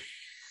McCreary.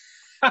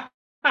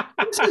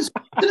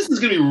 This is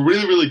going to be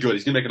really, really good.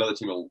 He's going to make another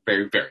team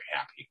very, very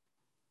happy.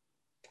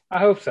 I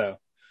hope so.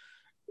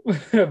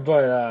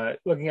 But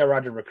looking at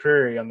Roger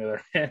McCreary, on the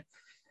other hand,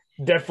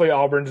 definitely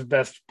Auburn's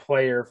best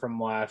player from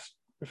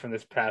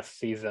this past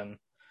season.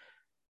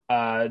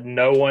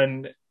 No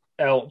one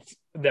else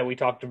that we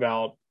talked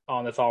about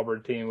on this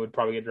Auburn team would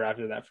probably get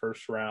drafted in that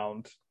first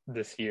round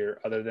this year,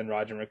 other than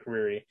Roger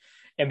McCreary.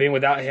 And being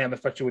without him,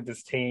 especially with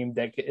this team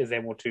that is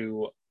able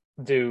to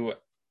do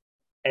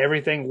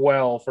everything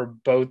well for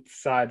both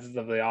sides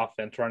of the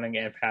offense, running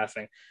and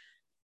passing,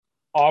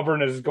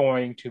 Auburn is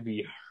going to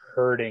be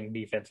hurting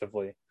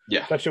defensively.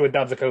 Yeah. Especially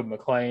without Jacoby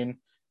McClain,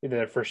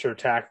 the for sure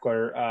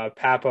tackler.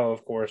 Papo,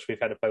 of course, we've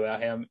had to play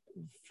without him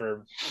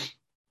for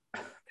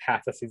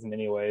half the season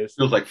anyways.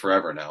 Feels like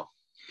forever now.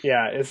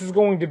 Yeah, this is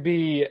going to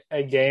be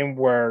a game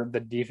where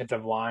the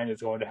defensive line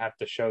is going to have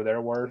to show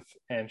their worth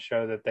and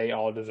show that they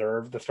all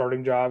deserve the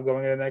starting job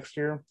going into next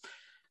year,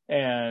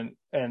 and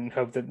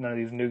hope that none of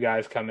these new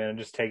guys come in and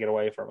just take it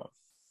away from them.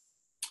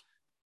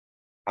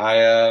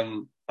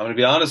 I'm gonna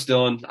be honest,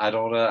 Dylan. I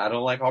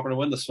don't like Auburn to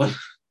win this one.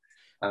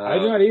 I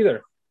do Uh, not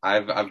either.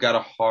 I've got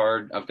a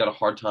hard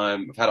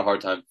time. I've had a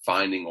hard time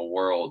finding a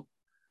world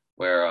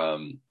where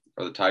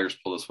the Tigers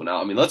pull this one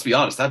out. I mean, let's be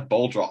honest. That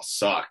bowl draw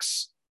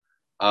sucks.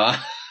 Uh,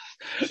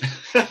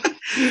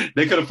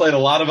 they could have played a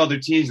lot of other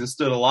teams and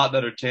stood a lot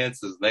better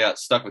chances. They got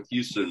stuck with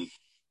Houston.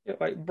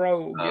 Like,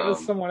 bro, give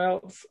us someone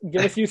else.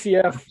 Give us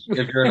UCF.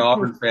 If you're an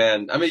Auburn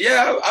fan, I mean,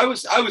 yeah, I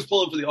was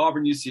pulling for the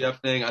Auburn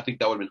UCF thing. I think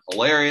that would have been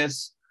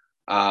hilarious.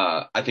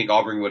 I think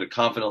Auburn would have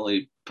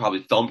confidently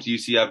probably thumped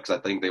UCF because I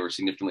think they were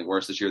significantly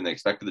worse this year than they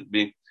expected it to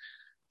be.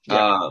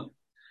 Yeah.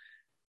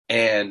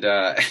 And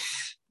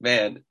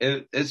man,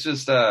 it's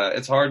just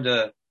it's hard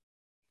to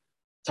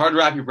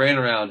wrap your brain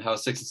around how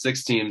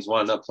 6-6 teams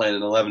wound up playing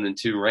an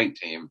 11-2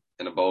 ranked team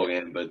in a bowl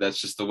game, but that's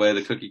just the way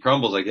the cookie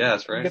crumbles, I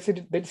guess, I right? guess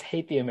they just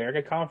hate the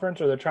American Conference,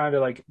 or they're trying to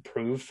like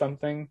prove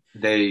something.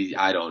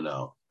 I don't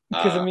know.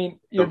 Because I mean,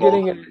 They're you're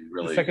both getting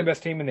really the second good.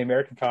 best team in the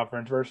American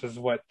Conference versus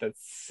what, the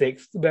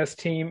sixth best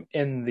team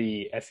in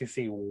the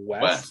SEC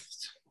West.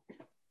 West.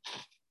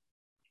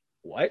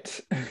 What?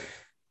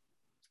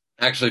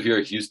 Actually, if you're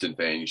a Houston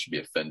fan, you should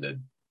be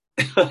offended.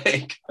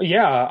 Like,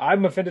 Yeah,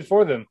 I'm offended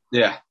for them.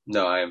 yeah,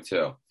 no, I am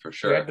too, for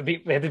sure. They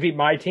have to beat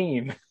my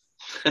team.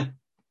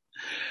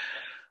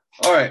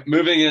 All right,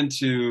 moving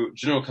into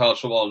general college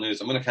football news,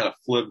 I'm going to kind of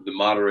flip the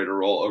moderator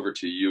role over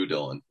to you,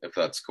 Dylan, if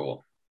that's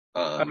cool.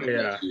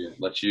 Yeah.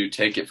 Let you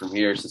take it from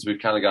here, since we've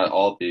kind of got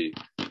all the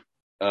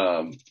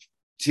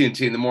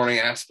TNT in the morning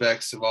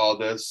aspects of all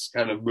this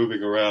kind of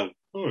moving around.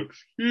 Oh,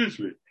 excuse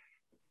me.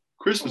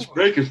 Christmas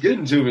break is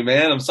getting to me,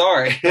 man. I'm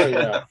sorry. Oh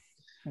yeah.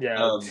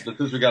 Yeah. But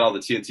since we got all the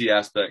TNT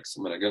aspects,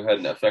 I'm going to go ahead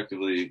and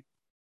effectively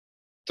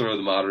throw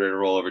the moderator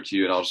role over to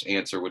you, and I'll just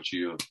answer what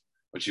you've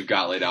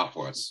got laid out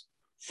for us.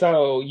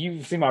 So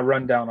you've seen my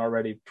rundown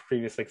already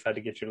previously, because I had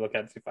to get you to look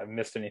at it, see if I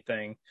missed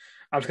anything.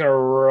 I'm just going to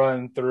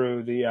run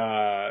through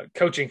the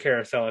coaching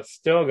carousel. It's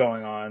still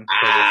going on.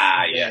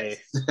 Yes.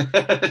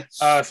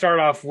 Start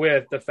off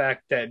with the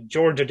fact that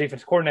Georgia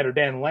defensive coordinator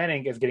Dan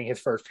Lanning is getting his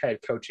first head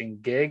coaching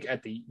gig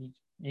at the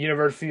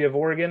University of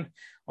Oregon.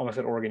 Almost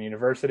at Oregon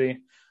University.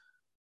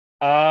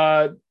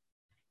 It's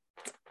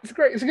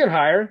great. It's a good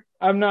hire.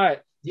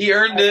 He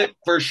earned it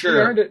for sure. He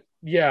earned it.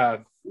 Yeah.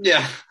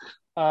 Yeah.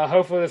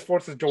 Hopefully this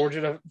forces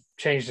Georgia to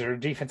change their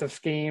defensive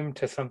scheme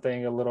to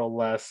something a little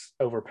less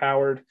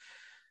overpowered.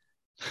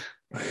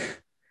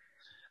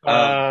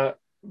 But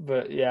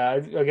yeah,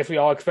 I guess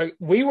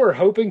we were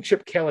hoping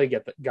Chip Kelly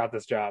got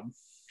this job,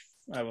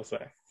 I will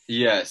say.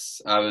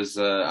 Yes, I was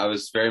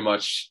very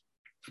much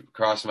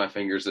crossing my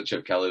fingers that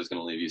Chip Kelly was going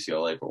to leave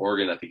UCLA for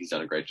Oregon. I think he's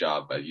done a great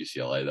job at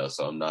UCLA though,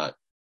 so I'm not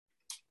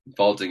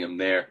faulting him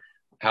there.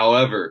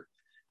 However,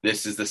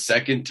 this is the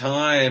second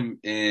time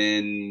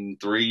in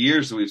 3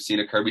 years that we've seen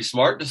a Kirby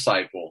Smart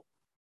disciple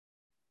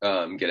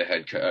get a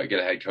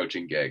head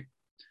coaching gig,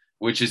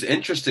 which is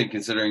interesting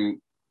considering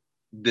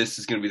this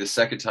is going to be the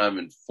second time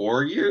in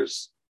 4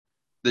 years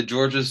that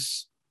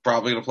Georgia's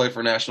probably going to play for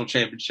a national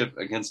championship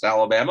against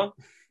Alabama.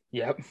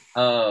 Yep.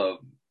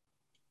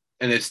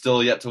 And they've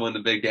still yet to win the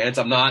big dance.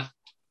 I'm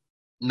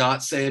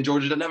not saying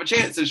Georgia doesn't have a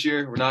chance this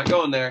year. We're not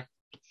going there,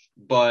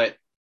 but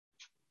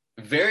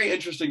very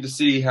interesting to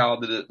see how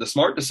the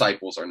Smart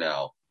disciples are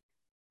now.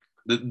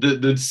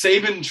 The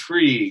Saban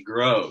tree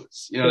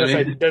grows. You know what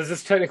I mean? Does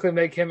this technically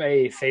make him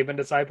a Saban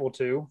disciple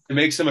too? It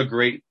makes him a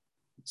grand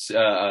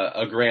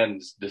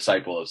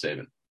disciple of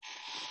Saban.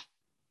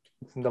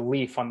 The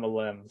leaf on the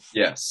limbs.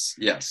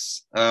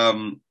 Yes.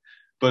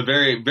 But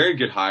very, very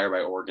good hire by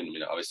Oregon. I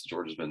mean, obviously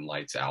Georgia's been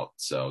lights out,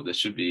 so this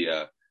should be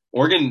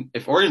Oregon.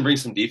 If Oregon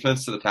brings some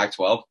defense to the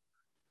Pac-12,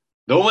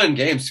 they'll win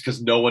games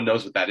because no one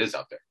knows what that is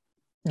out there.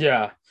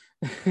 Yeah.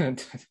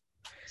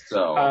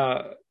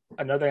 So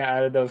another thing I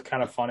added that was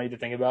kind of funny to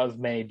think about is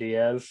Manny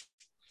Diaz.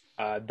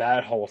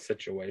 That whole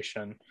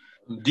situation.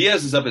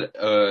 Diaz is up at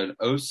an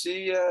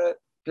OC at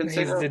Penn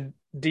State. He's the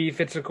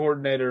defensive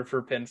coordinator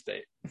for Penn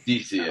State.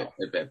 DC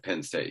at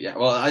Penn State. Yeah.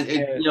 Well, I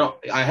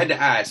had to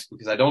ask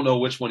because I don't know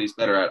which one he's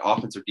better at,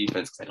 offense or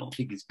defense, because I don't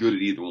think he's good at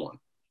either one.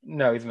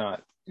 No, he's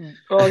not.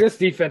 Well, I guess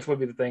defense would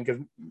be the thing,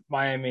 because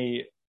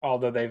Miami,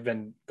 although they've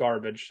been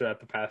garbage throughout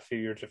the past few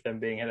years of him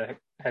being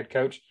head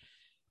coach,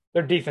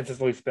 their defense has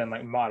at least been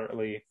like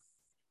moderately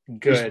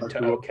good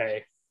to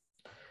okay.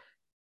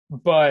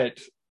 But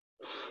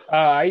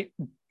I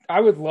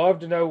would love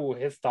to know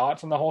his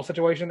thoughts on the whole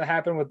situation that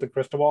happened with the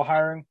Cristobal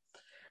hiring.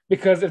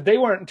 Because if they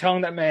weren't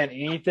telling that man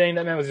anything,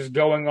 that man was just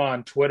going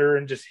on Twitter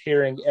and just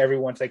hearing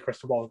everyone say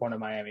Cristobal is going to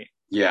Miami.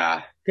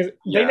 Yeah. Because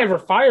they never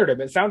fired him.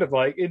 It sounded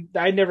like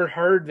I never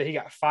heard that he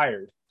got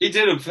fired. He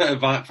did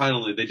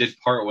finally. They did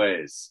part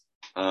ways.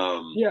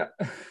 Yeah.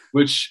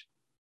 Which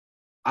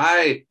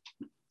the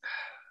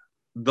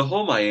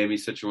whole Miami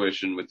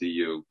situation with the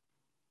U,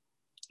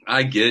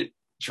 I get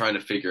trying to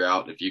figure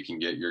out if you can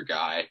get your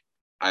guy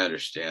I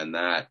understand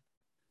that.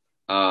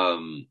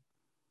 Um,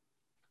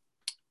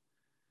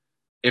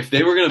 if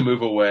they were going to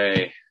move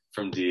away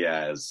from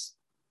Diaz,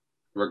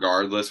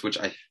 regardless, which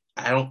I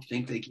don't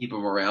think they keep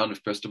him around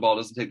if Cristobal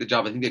doesn't take the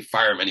job. I think they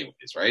fire him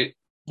anyways, right?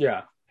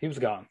 Yeah, he was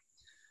gone.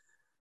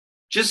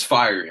 Just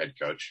fire your head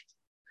coach.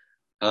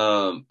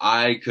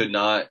 I could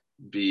not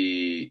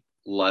be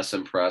less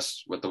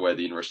impressed with the way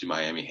the University of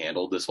Miami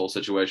handled this whole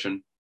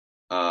situation.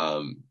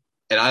 And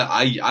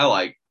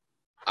I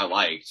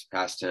liked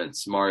past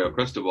tense Mario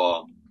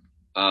Cristobal.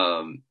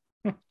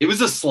 It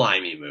was a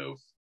slimy move.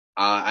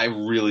 I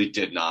really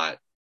did not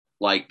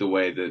like the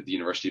way that the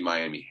University of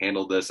Miami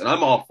handled this. And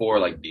I'm all for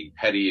like being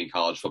petty in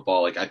college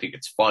football. Like I think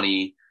it's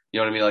funny. You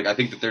know what I mean? Like I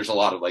think that there's a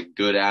lot of like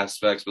good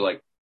aspects, but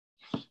like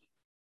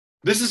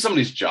this is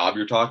somebody's job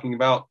you're talking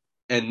about.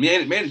 And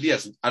Manny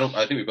Diaz, I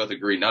think we both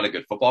agree, not a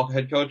good football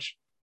head coach.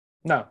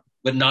 No.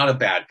 But not a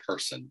bad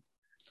person.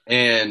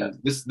 And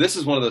this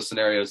is one of those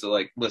scenarios that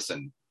like,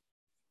 listen,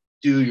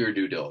 do your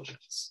due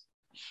diligence.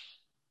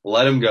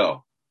 Let him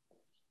go.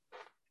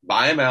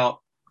 Buy him out.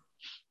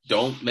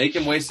 Don't make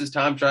him waste his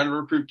time trying to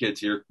recruit kids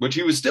here, which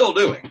he was still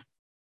doing.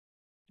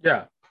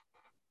 Yeah.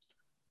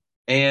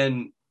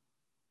 And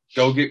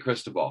go get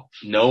Cristobal.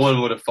 No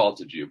one would have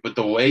faulted you. But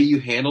the way you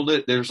handled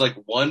it, there's like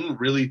one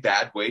really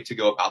bad way to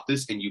go about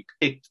this, and you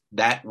picked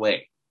that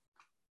way.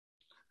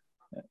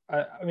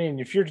 I mean,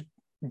 if you're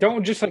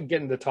don't just like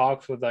get into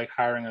talks with like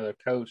hiring another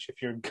coach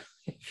if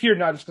you're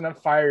not just gonna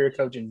fire your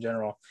coach in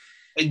general.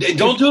 And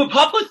don't do it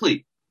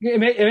publicly. It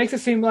makes it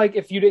seem like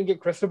if you didn't get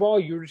Cristobal,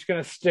 you were just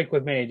gonna stick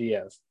with Manny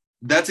Diaz.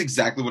 That's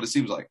exactly what it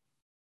seems like.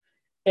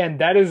 And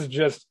that is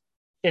just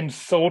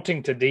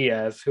insulting to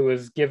Diaz, who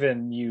has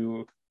given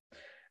you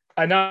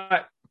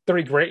not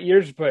 3 great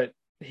years, but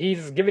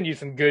he's given you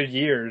some good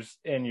years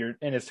in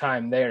his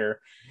time there.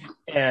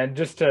 And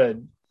just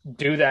to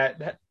do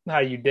that how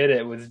you did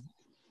it was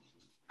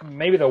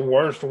maybe the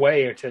worst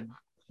way to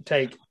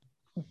take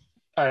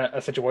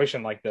a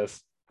situation like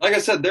this. Like I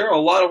said, there are a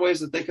lot of ways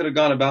that they could have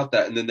gone about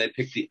that, and then they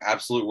picked the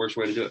absolute worst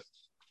way to do it.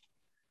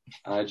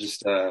 I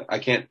just I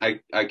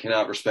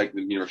cannot respect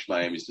the University of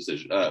Miami's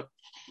decision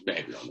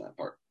behavior on that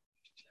part.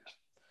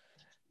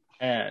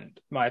 And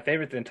my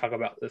favorite thing to talk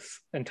about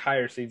this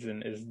entire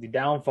season is the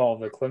downfall of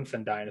the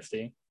Clemson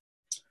dynasty,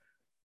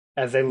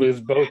 as they lose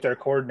both their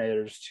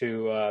coordinators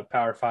to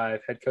Power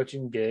 5 head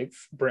coaching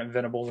gigs. Brent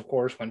Venables, of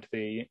course, went to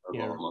the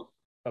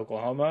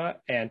Oklahoma,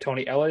 and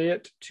Tony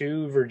Elliott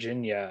to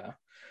Virginia.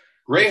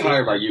 Great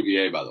hire by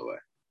UVA, by the way.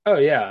 Oh,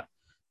 yeah.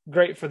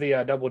 Great for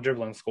the double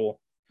dribbling school.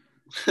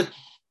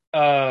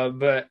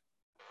 But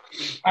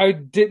I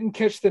didn't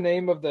catch the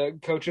name of the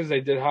coaches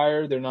they did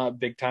hire. They're not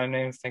big-time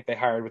names. I think they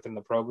hired within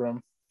the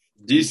program.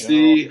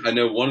 DC, I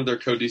know one of their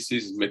co-DCs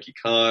is Mickey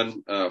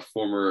Kahn,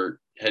 former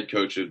head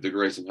coach of the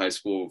Grayson High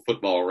School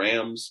football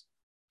Rams,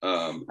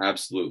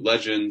 absolute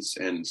legends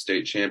and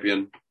state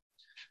champion.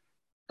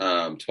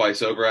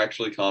 Twice over,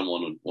 actually. Kahn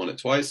won it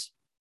twice.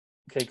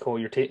 Okay, cool.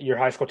 Your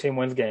high school team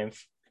wins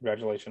games.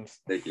 Congratulations.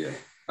 Thank you.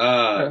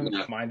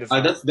 Mine does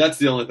not. That's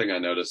the only thing I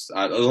noticed.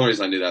 The only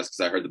reason I knew that is because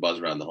I heard the buzz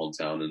around the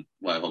hometown, and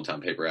my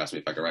hometown paper asked me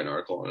if I could write an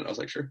article on it. I was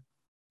like, sure.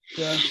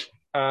 Yeah.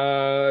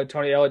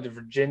 Tony Elliott to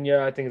Virginia,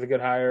 I think is a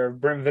good hire.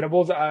 Brent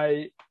Venables,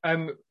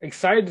 I'm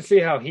excited to see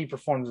how he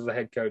performs as a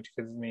head coach,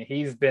 because I mean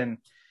he's kind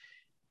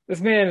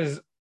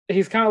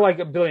of like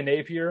a Billy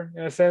Napier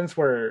in a sense,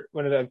 where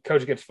when a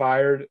coach gets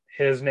fired,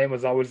 his name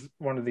was always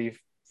one of the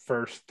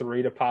first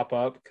 3 to pop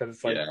up, because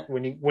it's like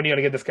when you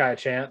gonna give this guy a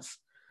chance?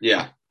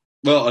 Yeah.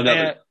 Well,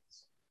 another.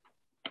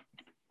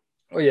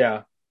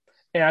 Yeah.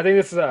 And I think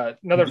this is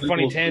another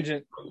funny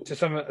tangent to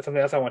something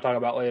else I want to talk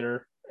about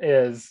later,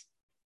 is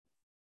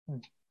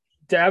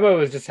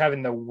Dabo is just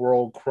having the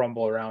world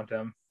crumble around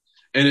him.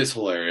 And it's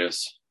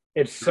hilarious.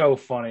 It's so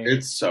funny.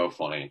 It's so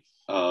funny.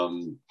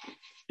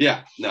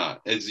 Yeah, no.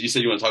 You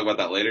said you want to talk about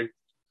that later?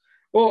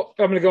 Well,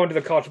 I'm going to go into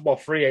the college football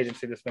free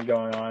agency that's been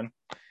going on.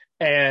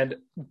 And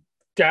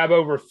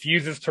Dabo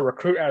refuses to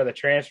recruit out of the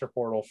transfer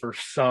portal for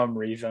some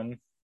reason.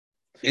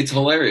 It's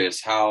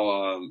hilarious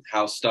how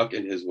stuck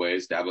in his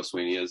ways Dabo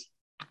Swinney is.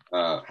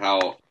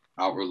 How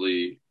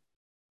outwardly,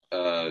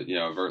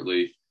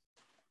 overtly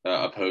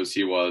opposed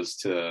he was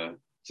to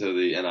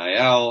the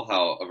NIL.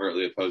 How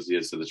overtly opposed he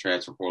is to the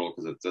transfer portal,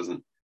 because it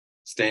doesn't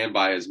stand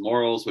by his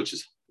morals, which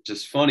is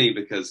just funny,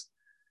 because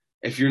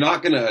if you're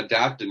not going to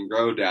adapt and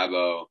grow,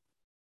 Dabo,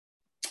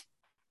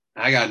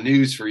 I got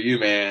news for you,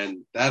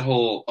 man. That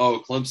whole,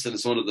 Clemson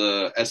is one of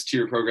the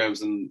S-tier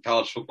programs in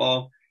college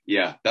football.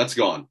 Yeah, that's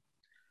gone.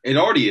 It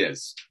already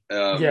is.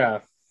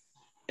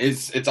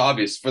 It's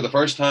obvious. For the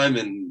first time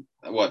in,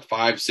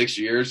 5-6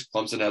 years,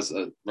 Clemson has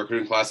a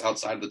recruiting class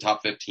outside of the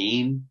top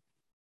 15,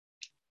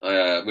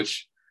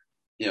 which,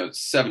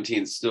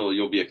 17 still,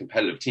 you'll be a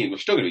competitive team. We're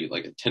still going to be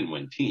like a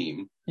 10-win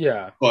team.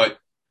 Yeah. But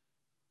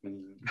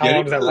how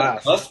long does that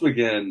last? Cusp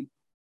again,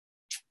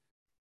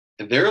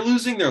 they're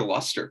losing their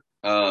luster.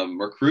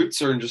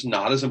 Recruits are just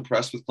not as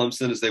impressed with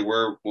Clemson as they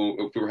were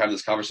if we were having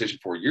this conversation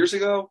 4 years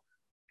ago.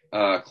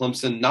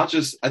 Clemson,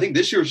 I think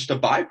this year was just a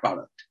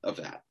byproduct of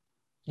that.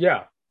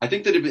 Yeah. I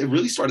think that it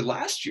really started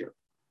last year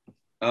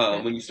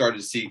when you started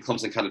to see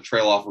Clemson kind of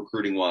trail off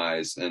recruiting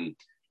wise, and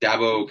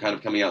Dabo kind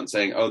of coming out and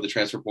saying, "Oh, the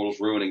transfer portal's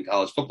ruining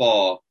college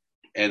football,"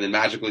 and then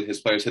magically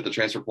his players hit the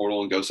transfer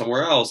portal and go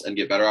somewhere else and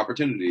get better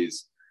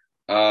opportunities.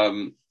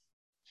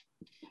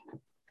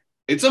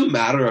 It's a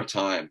matter of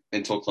time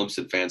until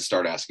Clemson fans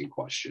start asking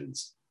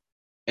questions,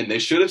 and they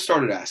should have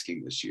started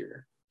asking this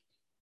year.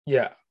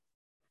 Yeah.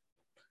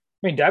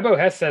 I mean, Dabo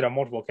has said on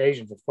multiple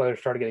occasions if players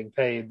started getting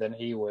paid, then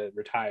he would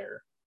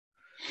retire.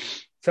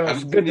 So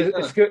it's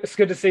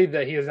good to see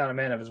that he is not a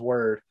man of his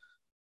word.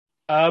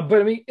 But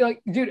I mean,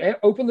 like, dude,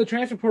 open the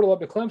transfer portal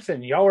up to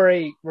Clemson. Y'all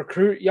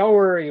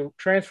are a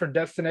transfer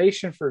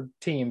destination for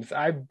teams.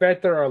 I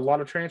bet there are a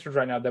lot of transfers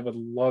right now that would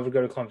love to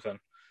go to Clemson.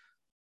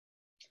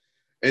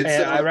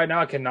 Right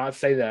now I cannot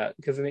say that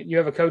because I mean, you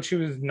have a coach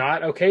who is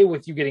not okay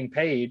with you getting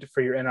paid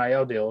for your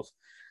NIL deals.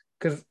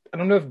 Because I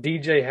don't know if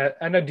DJ has.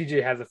 I know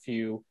DJ has a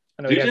few.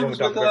 I know DJ he has was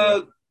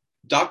with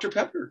Dr.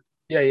 Pepper.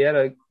 Yeah, he had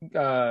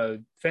a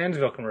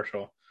Fansville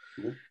commercial,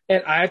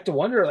 and I have to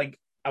wonder, like,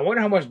 I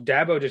wonder how much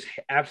Dabo just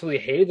absolutely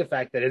hated the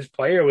fact that his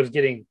player was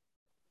getting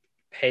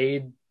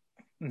paid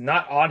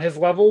not on his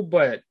level,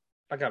 but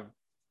like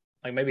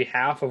maybe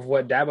half of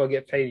what Dabo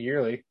get paid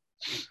yearly.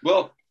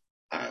 Well,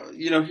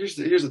 here's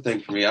the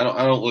thing for me. I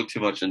don't look too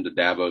much into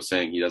Dabo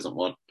saying he doesn't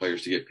want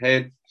players to get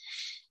paid.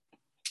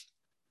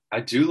 I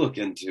do look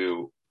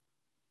into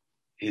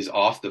his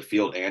off the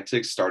field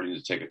antics starting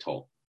to take a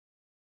toll.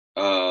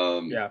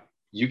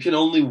 You can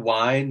only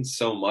whine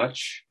so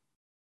much.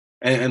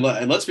 And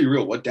let's be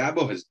real, what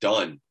Dabo has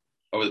done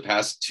over the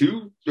past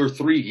 2 or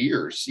 3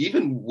 years,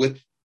 even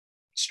with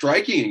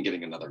striking and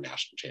getting another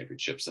national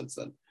championship since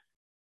then,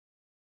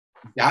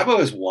 Dabo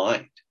has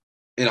whined.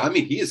 And I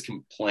mean, he has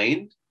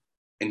complained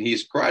and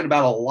he's cried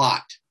about a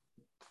lot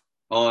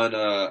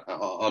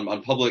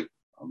on public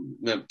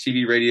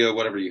TV, radio,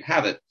 whatever you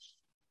have it,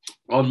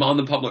 on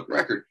the public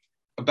record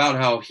about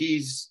how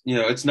he's,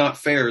 it's not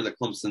fair that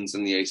Clemson's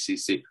in the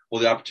ACC.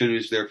 Well, the opportunity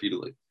is there for you to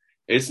leave.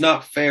 It's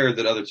not fair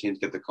that other teams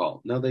get the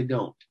call. No, they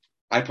don't.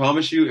 I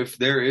promise you, if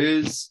there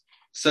is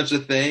such a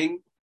thing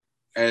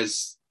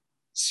as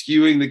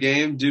skewing the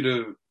game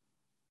due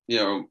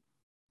to,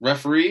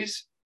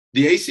 referees,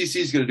 the ACC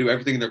is going to do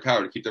everything in their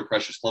power to keep their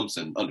precious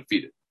Clemson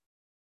undefeated.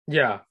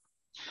 Yeah.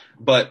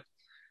 But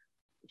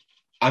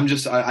I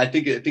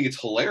think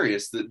it's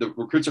hilarious that the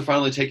recruits are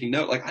finally taking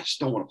note. Like, I just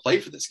don't want to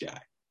play for this guy.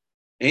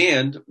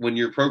 And when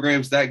your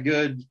program's that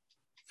good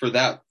for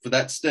that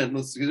stint,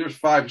 there's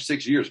 5 or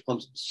 6 years,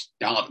 Clemson's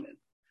dominant.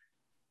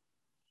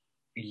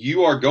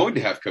 You are going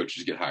to have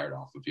coaches get hired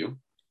off of you.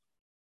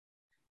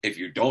 If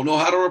you don't know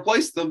how to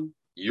replace them,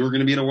 you're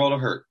going to be in a world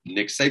of hurt.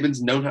 Nick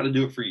Saban's known how to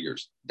do it for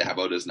years.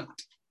 Dabo does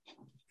not.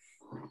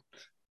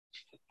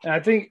 And I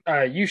think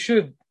you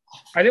should.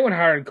 I think when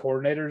hiring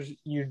coordinators,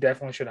 you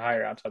definitely should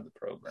hire outside the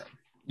program.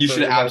 You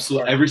should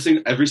absolutely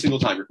every single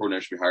time your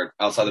coordinator should be hired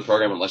outside the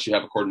program, unless you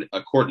have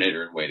a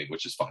coordinator in waiting,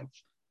 which is fine.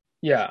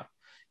 Yeah,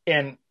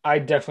 and I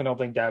definitely don't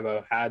think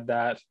Dabo had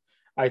that.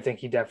 I think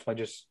he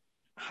definitely just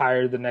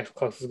hired the next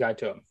closest guy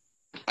to him.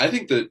 I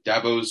think that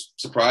Dabo's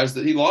surprised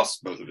that he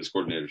lost both of his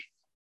coordinators.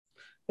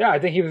 Yeah, I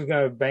think he was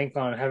going to bank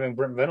on having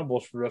Brent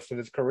Venables for the rest of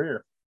his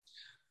career.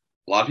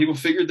 A lot of people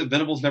figured that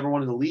Venables never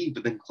wanted to leave,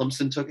 but then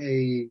Clemson took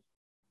a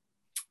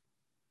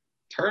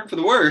turn for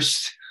the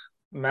worst.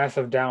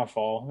 Massive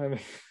downfall.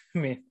 I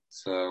mean.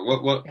 So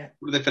what did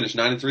they finish?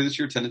 9-3 this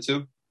year?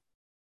 10-2? I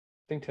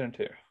think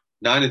 10-2.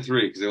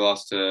 9-3 because they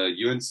lost to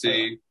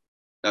UNC.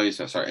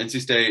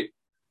 NC State,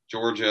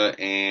 Georgia,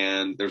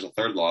 and there's a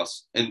third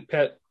loss. And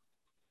Pitt.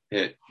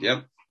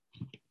 Yep.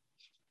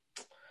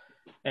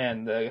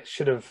 And the guy who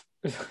should have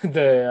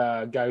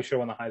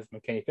won the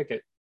Heisman, Kenny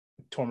Pickett,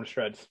 tore him to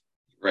shreds.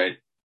 Right.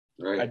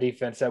 A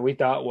defense that we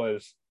thought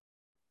was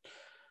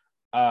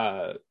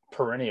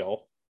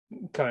perennial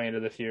coming into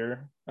this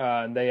year.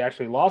 And they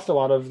actually lost a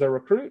lot of their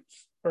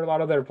recruits or a lot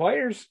of their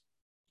players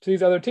to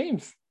these other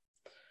teams.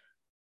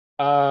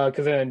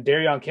 Because then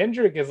Darion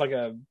Kendrick is like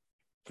a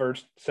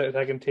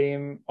second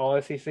team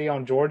All SEC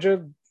on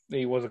Georgia.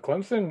 He was a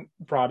Clemson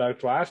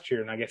product last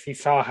year, and I guess he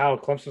saw how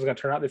Clemson was going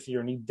to turn out this year,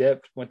 and he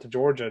dipped, went to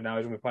Georgia. Now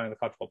he's going to be playing in the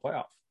college football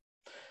playoff.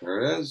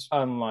 There it is.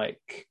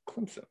 Unlike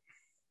Clemson.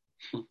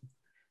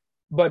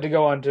 But to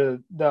go on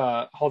to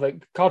the whole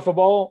thing, college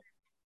football,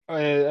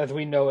 as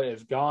we know it,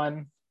 is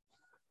gone.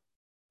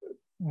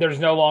 There's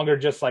no longer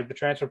just like the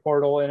transfer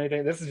portal or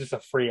anything. This is just a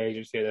free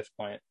agency at this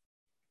point.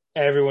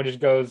 Everyone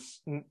just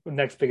goes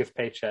next biggest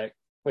paycheck,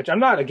 which I'm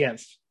not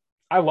against.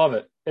 I love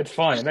it. It's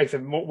fun. It makes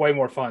it way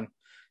more fun.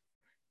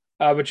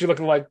 But you look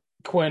at like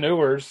Quinn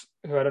Ewers,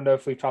 who I don't know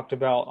if we talked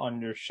about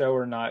on your show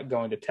or not,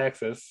 going to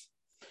Texas,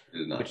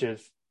 which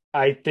is,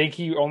 I think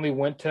he only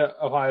went to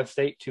Ohio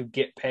State to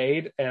get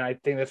paid, and I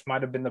think this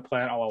might have been the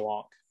plan all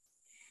along.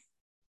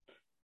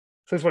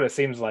 So that's what it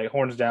seems like.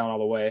 Horns down all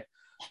the way.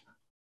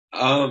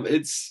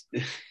 Let's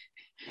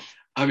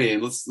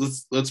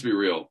be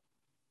real.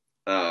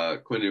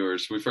 Quinn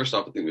Ewers, I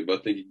think we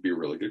both think he could be a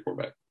really good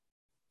quarterback.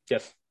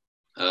 Yes.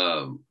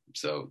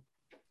 So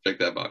check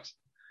that box.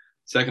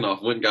 Second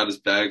off, went and got his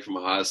bag from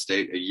Ohio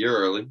State a year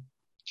early.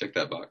 Check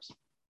that box.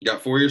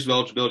 Got 4 years of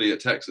eligibility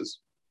at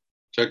Texas.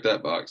 Check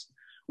that box.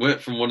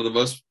 Went from one of the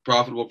most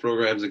profitable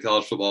programs in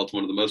college football to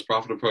one of the most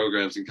profitable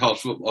programs in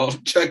college football.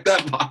 Check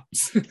that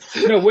box.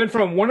 No, went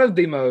from one of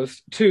the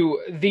most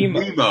to the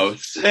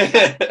most.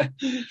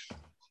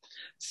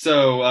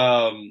 So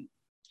I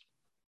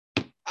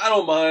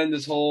don't mind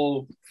this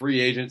whole free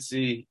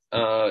agency.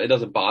 It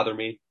doesn't bother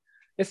me.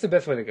 It's the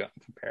best way to go.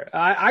 Compare it.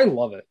 I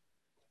love it.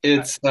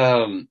 It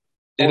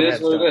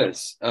is what it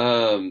is.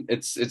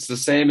 It's the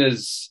same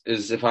as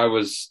if I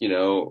was,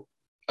 if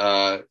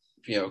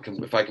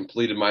I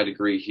completed my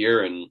degree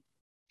here and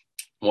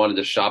wanted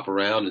to shop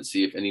around and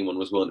see if anyone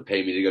was willing to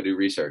pay me to go do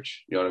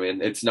research. You know what I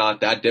mean? It's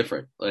not that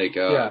different. Like,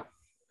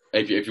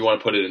 if you want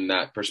to put it in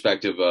that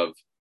perspective of,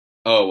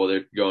 oh, well,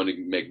 they're going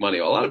to make money.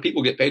 Well, a lot of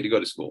people get paid to go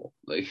to school.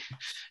 Like,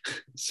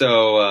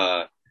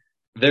 so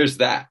there's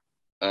that.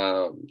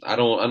 I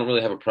don't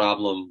really have a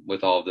problem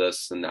with all of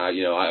this. And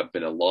I've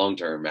been a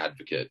long-term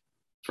advocate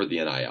for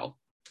the NIL.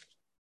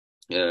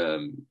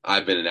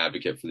 I've been an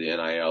advocate for the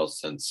NIL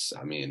since,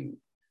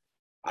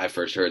 I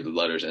first heard the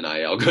letters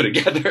NIL go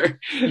together.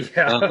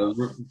 Yeah.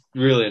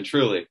 Really and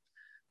truly.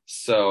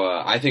 So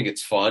I think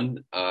it's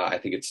fun. I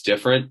think it's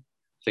different. I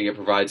think it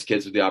provides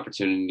kids with the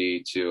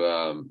opportunity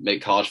to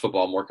make college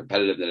football more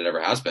competitive than it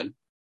ever has been.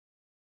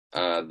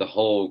 The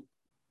whole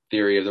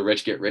theory of the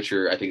rich get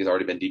richer, I think, has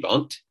already been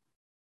debunked.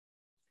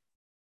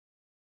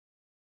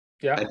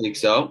 Yeah, I think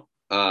so.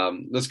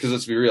 Let's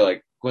be real.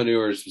 Like, Quinn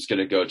Ewers was going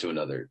to go to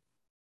another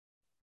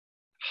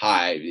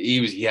high.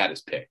 He had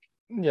his pick.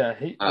 Yeah,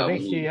 I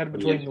think he had it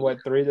between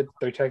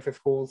three Texas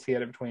schools. He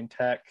had it between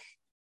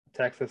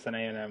Texas, and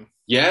A&M.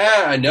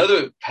 Yeah, I know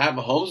that Pat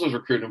Mahomes was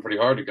recruiting him pretty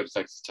hard to go to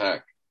Texas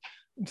Tech,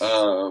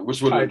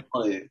 which would have been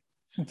funny.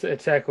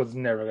 Tech was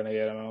never going to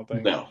get him, I don't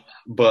think. No,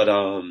 but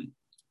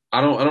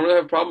I don't really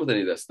have a problem with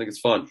any of this. I think it's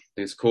fun. I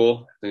think it's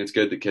cool. I think it's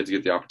good that kids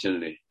get the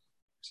opportunity.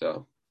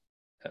 So,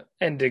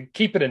 and to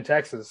keep it in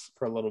Texas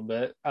for a little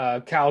bit,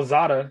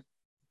 Calzada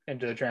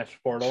into the transfer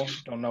portal.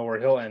 Don't know where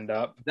he'll end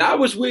up. That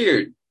was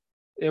weird.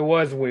 It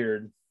was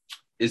weird.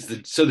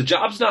 So the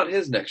job's not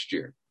his next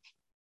year?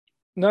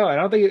 No, I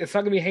don't think it's not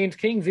going to be Haynes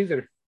King's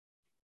either.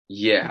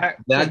 Yeah,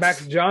 that's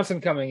Max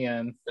Johnson coming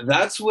in.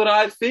 That's what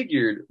I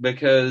figured,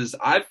 because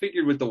I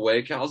figured with the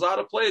way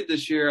Calzada played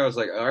this year, I was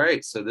like, all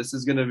right, so this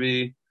is going to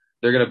be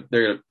they're gonna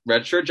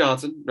redshirt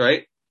Johnson,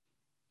 right?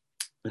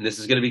 And this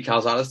is going to be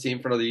Calzada's team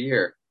for another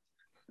year.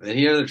 And then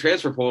he entered the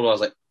transfer portal. I was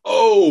like,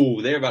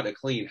 oh, they're about to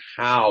clean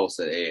house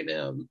at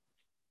A&M.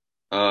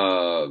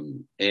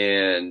 And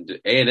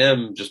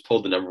A&M just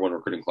pulled the number one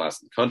recruiting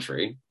class in the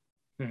country.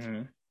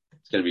 Mm-hmm.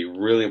 It's going to be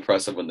really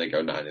impressive when they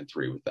go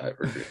 9-3 with that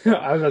recruiting.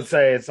 I was going to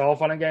say, it's all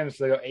fun and games.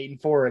 So they go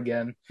 8-4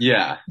 again.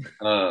 Yeah.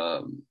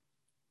 But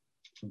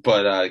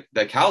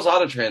the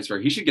Calzada transfer,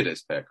 he should get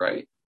his pick,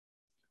 right?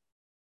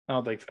 I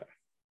don't think so.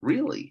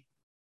 Really?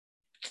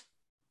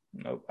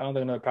 Nope. I don't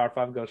think another Power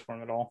 5 goes for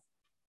him at all.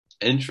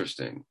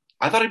 Interesting.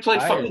 I thought he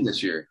played fine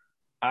this year.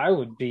 I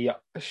would be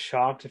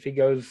shocked if he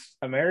goes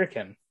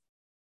American.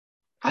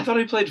 I thought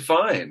he played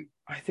fine.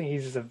 I think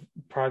he's just a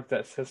product of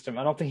that system.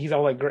 I don't think he's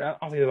all that great. I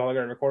don't think he's all that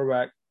great of a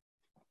quarterback.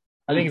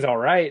 I think he's all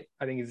right.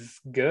 I think he's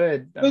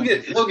good. He'll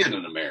get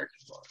an American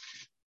one.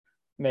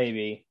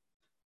 Maybe.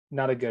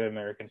 Not a good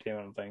American team,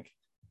 I don't think.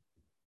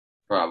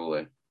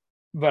 Probably.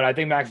 But I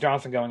think Max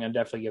Johnson going in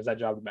definitely gives that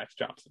job to Max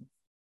Johnson.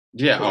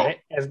 Yeah.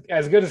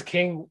 As good as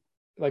King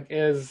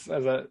is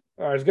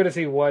as good as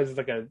he was as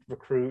a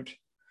recruit,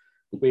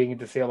 we get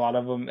to see a lot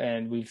of him,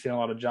 and we've seen a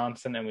lot of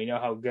Johnson, and we know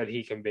how good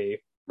he can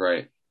be.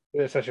 Right.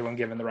 Especially when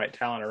given the right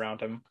talent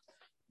around him.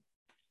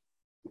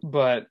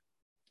 But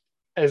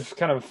it's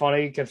kind of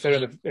funny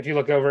considering if you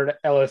look over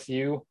at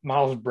LSU,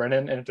 Miles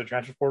Brennan into the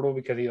transfer portal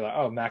because he's like,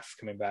 oh, Max is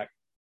coming back.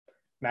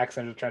 Max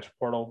enters the transfer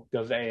portal,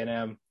 goes to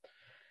A&M,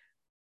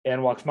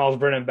 and walks Miles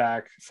Brennan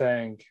back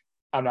saying,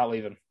 I'm not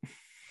leaving.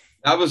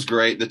 That was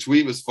great. The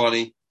tweet was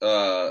funny.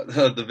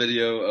 The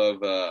video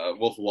of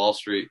Wolf of Wall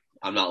Street,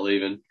 I'm not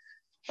leaving.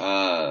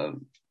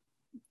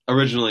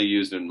 Originally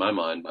used in my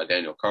mind by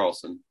Daniel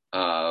Carlson.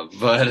 No,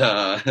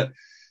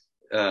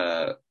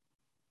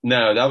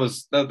 that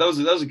was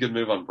a good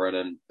move on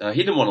Brennan.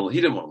 He didn't want to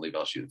leave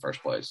LSU in the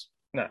first place.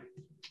 No,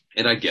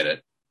 and I get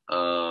it.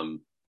 LSU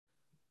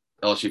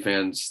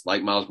fans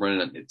like Miles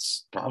Brennan.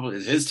 It's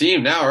probably his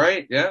team now,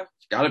 right? Yeah,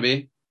 it's got to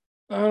be.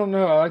 I don't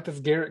know. I like this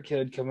Garrett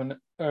kid coming,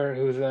 or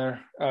who's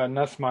there,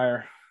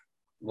 Nussmeier.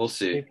 We'll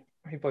see.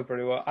 He played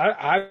pretty well.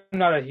 I'm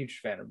not a huge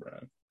fan of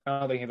Brennan. I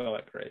don't think he's all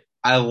that great.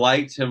 I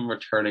liked him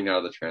returning out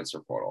of the transfer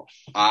portal.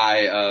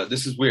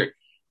 This is weird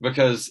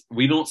because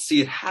we don't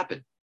see it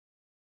happen.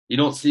 You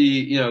don't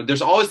see,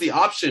 there's always the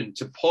option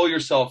to pull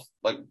yourself,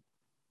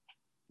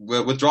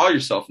 withdraw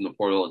yourself from the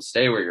portal and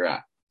stay where you're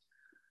at.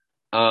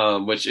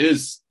 Which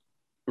is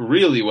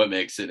really what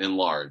makes it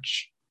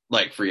enlarge,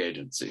 free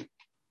agency.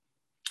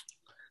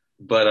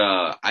 But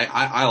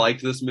I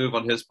liked this move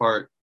on his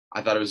part.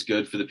 I thought it was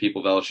good for the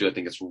people of LSU. I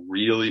think it's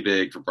really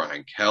big for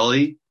Brian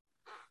Kelly.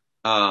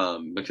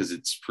 because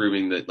it's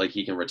proving that like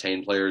he can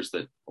retain players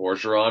that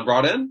Orgeron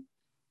brought in.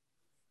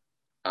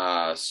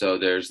 So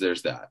there's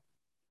that.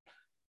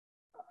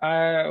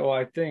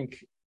 I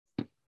think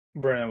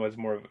Brennan was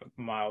more of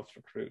a Miles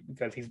recruit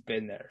because he's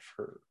been there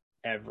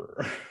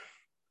forever.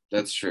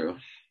 That's true.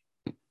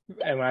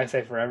 And when I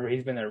say forever,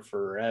 he's been there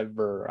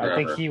forever. I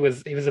think Forever.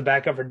 he was a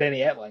backup for Danny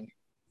Etling.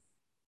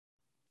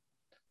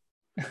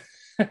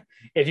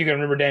 If you can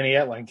remember Danny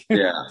Etling.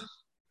 Yeah.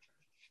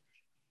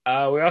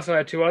 We also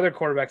had two other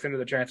quarterbacks into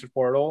the transfer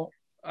portal.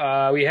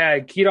 We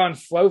had Keaton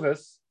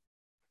Slovis,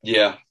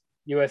 Yeah.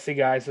 USC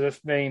guy. So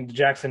this means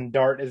Jackson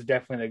Dart is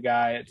definitely the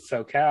guy at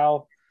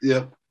SoCal.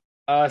 Yeah.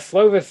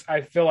 Slovis,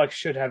 I feel like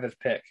should have his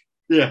pick.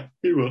 Yeah,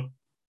 he will.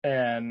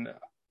 And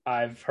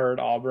I've heard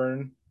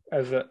Auburn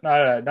as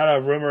not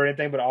a rumor or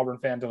anything, but Auburn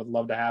fans would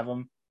love to have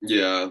him.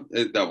 Yeah,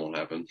 that won't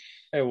happen.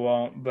 It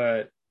won't,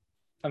 but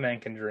a man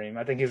can dream.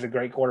 I think he's a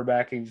great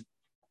quarterback. He's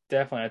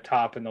definitely a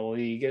top in the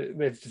league.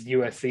 It's just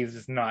USC is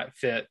just not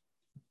fit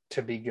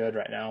to be good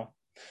right now.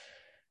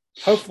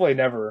 Hopefully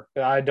never.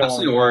 I don't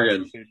want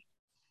Oregon.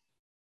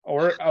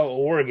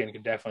 Oregon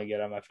could definitely get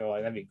him. I feel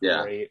like that'd be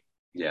great.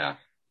 Yeah.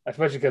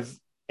 Especially because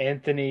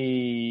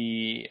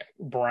Anthony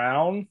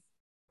Brown,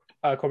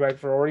 quarterback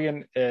for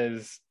Oregon,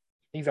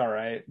 he's all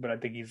right, but I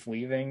think he's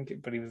leaving.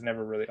 But he was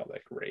never really all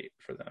that great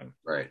for them.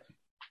 Right.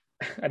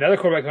 Another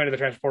quarterback coming to the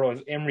transfer portal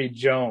is Emory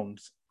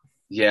Jones.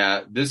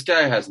 Yeah, this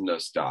guy has no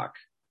stock.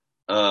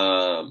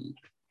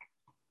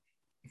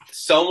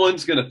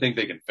 Someone's gonna think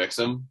they can fix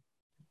him.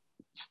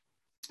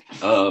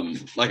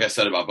 Like I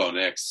said about Bo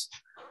Nix,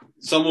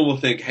 someone will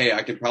think, "Hey,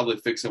 I can probably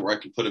fix him, or I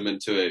can put him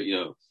into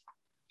a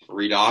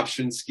read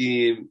option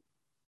scheme."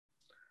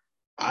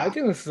 I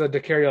think this is a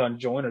DeCarrion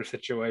Joyner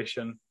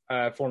situation.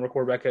 Former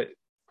quarterback at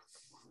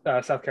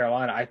South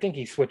Carolina. I think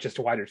he switches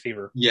to wide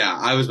receiver. Yeah,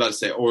 I was about to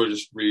say, or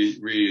just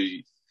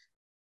realigns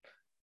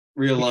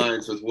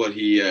with what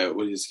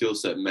his skill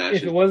set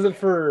matches. If it wasn't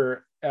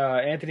for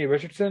Anthony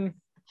Richardson,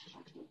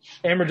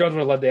 Emory Jones would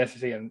have led the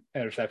SEC in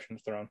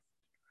interceptions thrown.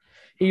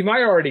 He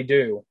might already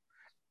do.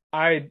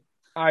 I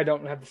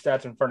don't have the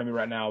stats in front of me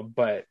right now,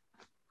 but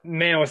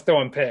man was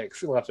throwing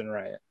picks left and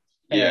right.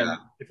 Yeah. And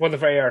if it wasn't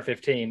for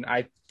AR-15,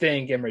 I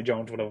think Emory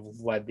Jones would have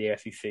led the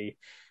SEC.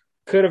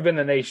 Could have been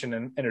the nation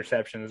in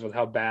interceptions with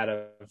how bad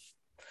of.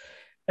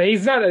 And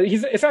it's not that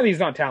he's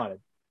not talented.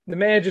 The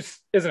man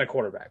just isn't a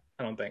quarterback,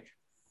 I don't think.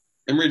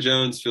 Emory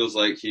Jones feels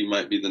like he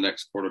might be the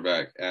next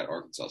quarterback at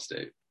Arkansas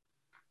State.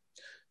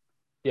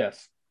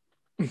 Yes.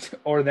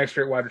 Or the next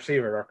great wide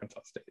receiver at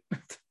Arkansas State.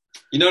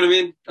 You know what I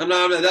mean? I'm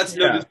not. That's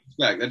no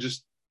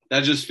disrespect.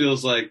 That just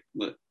feels like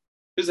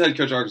who's the head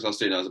coach of Arkansas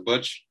State now? Is it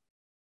Butch?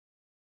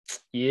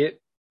 Yeah.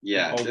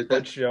 Yeah.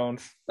 Butch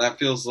Jones. That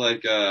feels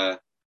like he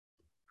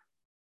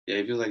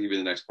feels like he'd be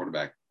the next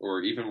quarterback,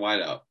 or even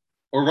wideout,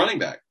 or running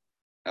back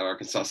at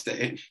Arkansas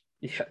State.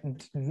 Yeah,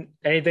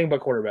 anything but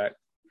quarterback.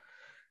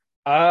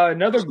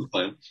 Another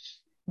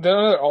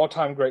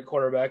all-time great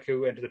quarterback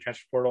who entered the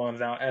transfer portal and is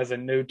now as a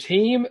new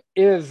team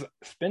is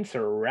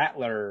Spencer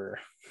Rattler.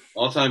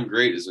 All-time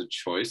great is a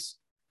choice.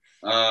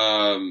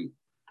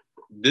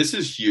 This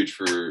is huge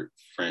for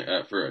Frank.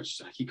 I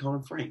keep calling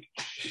him Frank.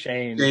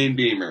 Shane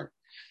Beamer.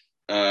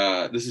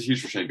 This is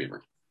huge for Shane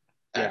Beamer.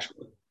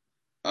 Actually,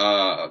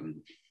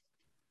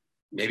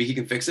 maybe he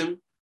can fix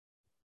him.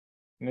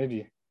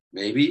 Maybe.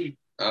 He made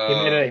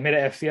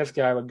an FCS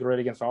guy look great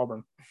against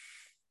Auburn.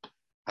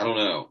 I don't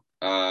know.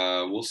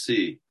 We'll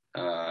see.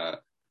 I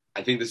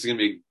think this is going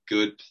to be a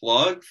good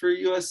plug for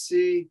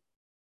USC,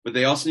 but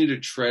they also need to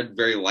tread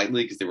very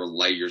lightly because they were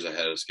light years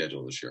ahead of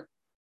schedule this year.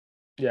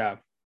 Yeah.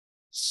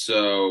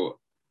 So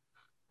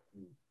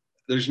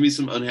there's going to be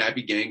some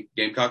unhappy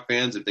Gamecock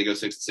fans if they go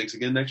 6-6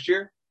 again next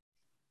year,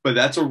 but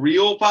that's a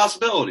real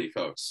possibility,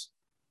 folks.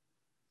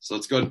 So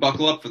let's go and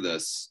buckle up for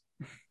this.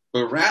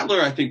 But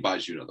Rattler, I think,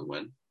 buys you another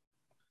win.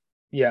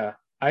 Yeah.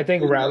 I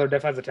think Rattler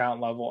definitely has a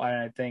talent level, and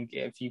I think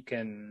if you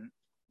can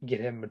get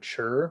him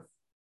mature,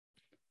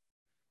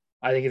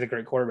 I think he's a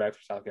great quarterback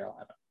for South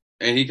Carolina.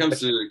 And he comes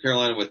to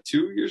Carolina with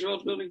 2 years of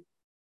eligibility?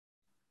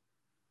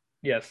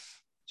 Yes.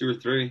 2 or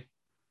 3?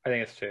 I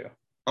think it's 2.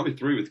 Probably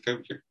 3 with the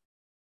COVID year.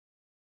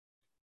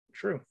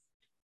 True.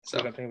 So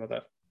I got to think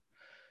about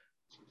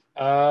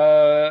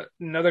that.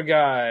 Another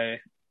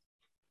guy.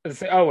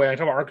 Oh, wait, I'm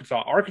talking about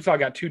Arkansas. Arkansas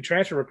got 2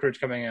 transfer recruits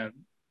coming in.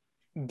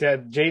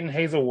 Jaden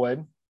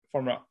Hazelwood,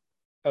 former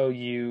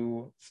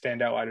OU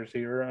standout wide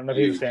receiver. I don't know if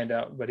he was a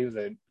standout, but he was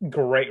a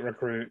great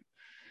recruit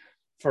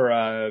for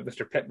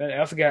Mr. Pittman. I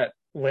also got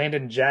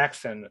Landon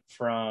Jackson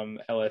from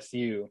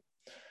LSU.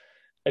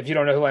 If you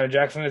don't know who Landon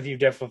Jackson is, you've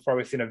definitely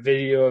probably seen a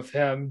video of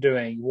him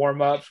doing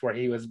warm-ups where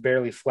he was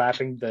barely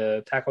slapping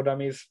the tackle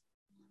dummies.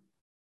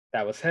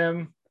 That was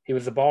him. He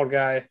was the bald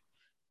guy.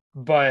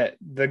 But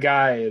the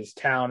guy is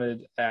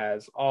talented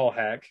as all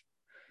heck.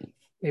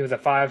 He was a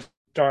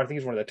 5-star. I think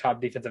he's one of the top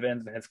defensive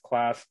ends in his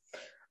class.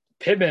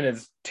 Pittman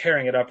is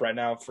tearing it up right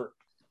now for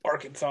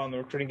Arkansas in the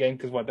recruiting game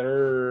because let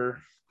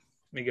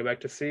me go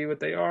back to see what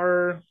they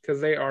are,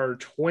 because they are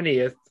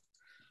 20th,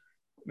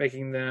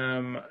 making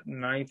them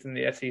 9th in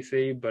the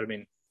SEC. But I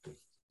mean,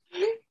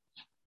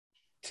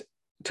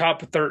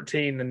 top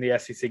 13 in the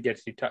SEC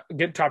gets you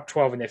get top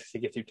 12 in the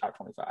SEC gets you top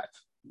 25.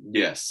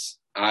 Yes.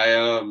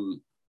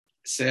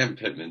 Sam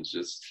Pittman's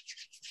just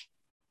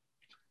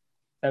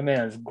that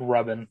man is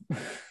grubbing.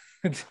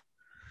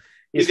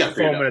 He's got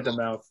foaming at the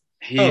mouth.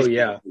 He's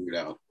got figured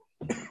out.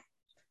 If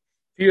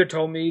you had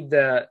told me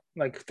that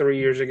like 3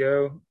 years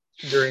ago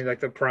during like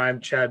the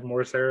prime Chad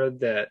Morris era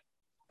that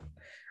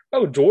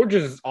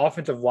Georgia's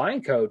offensive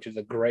line coach is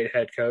a great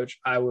head coach,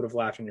 I would have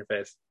laughed in your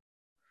face.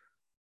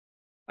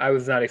 I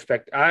was not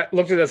expecting. I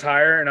looked at this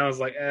hire and I was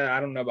like, I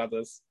don't know about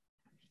this.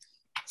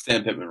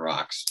 Sam Pittman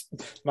rocks.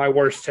 My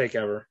worst take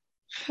ever.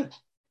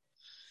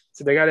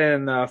 So they got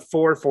in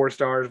 4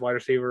 stars, wide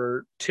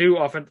receiver, 2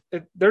 offense.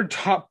 Their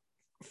top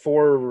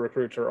 4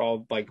 recruits are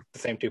all like the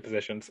same 2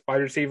 positions: wide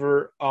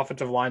receiver,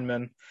 offensive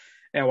lineman,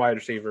 and wide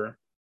receiver.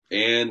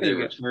 And they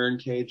return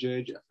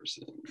KJ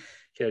Jefferson.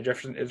 KJ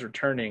Jefferson is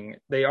returning.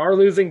 They are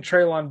losing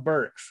Treylon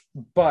Burks,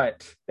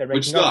 but they're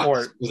making up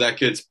for it. Because that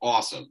kid's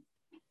awesome.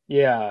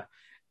 Yeah,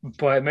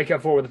 but make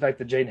up for it with the fact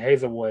that Jaden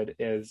Hazelwood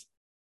is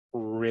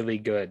really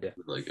good.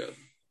 Really good.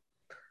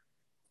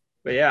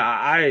 But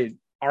yeah,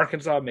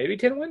 Arkansas maybe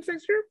 10 wins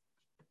next year?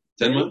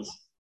 10 wins?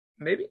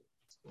 Maybe.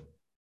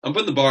 I'm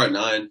putting the bar at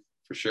 9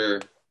 for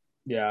sure.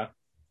 Yeah.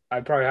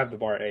 I'd probably have the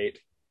bar at 8.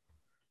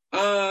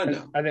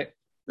 No. I think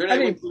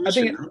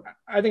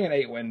an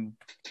 8 win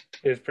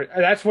is pretty.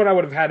 That's what I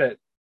would have had it.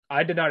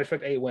 I did not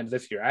expect 8 wins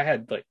this year. I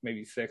had like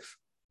maybe 6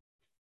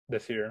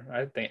 this year.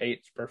 I think 8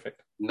 is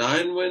perfect.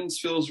 9 wins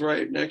feels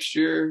right next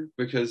year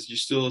because you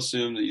still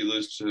assume that you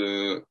lose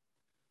to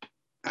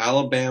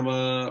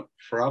Alabama,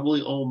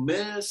 probably Ole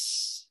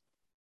Miss.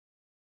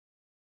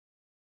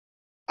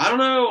 I don't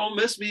know. Ole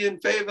Miss be in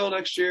Fayetteville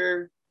next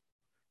year.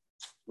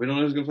 We don't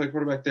know who's going to play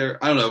quarterback there.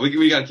 I don't know.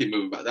 We got to keep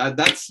moving about that.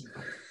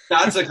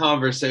 That's a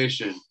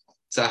conversation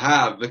to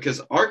have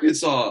because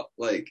Arkansas,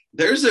 like,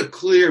 there's a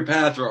clear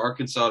path for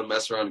Arkansas to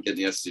mess around and get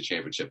the SEC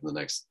championship in the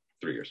next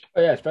 3 years.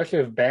 Oh, yeah, especially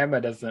if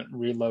Bama doesn't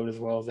reload as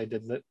well as they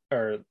did,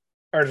 or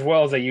as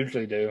well as they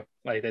usually do,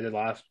 like they did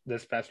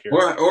this past year.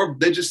 Or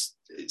they just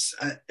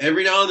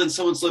every now and then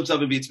someone slips up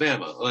and beats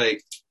Bama.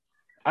 Like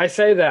I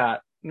say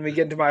that. Let me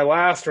get to my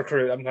last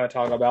recruit I'm going to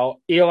talk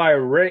about. Eli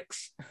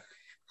Ricks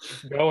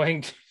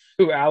going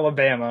to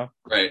Alabama.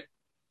 Right.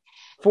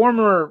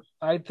 Former,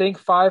 I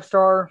think,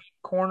 5-star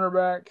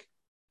cornerback.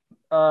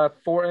 4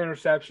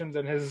 interceptions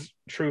in his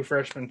true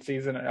freshman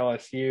season at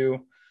LSU.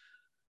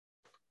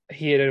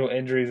 He had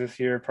injuries this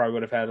year. Probably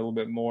would have had a little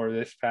bit more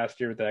this past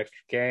year with the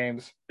extra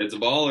games. It's a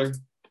baller.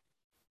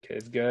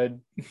 Kid's good.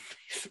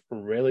 He's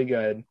really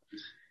good.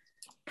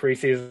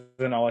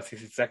 Preseason All-SEC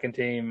second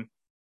team.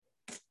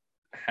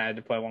 Had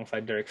to play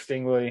alongside Derek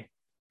Stingley.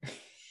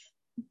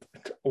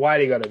 Why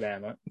did he go to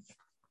Bama?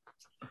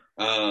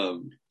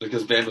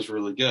 Because Bama's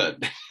really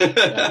good.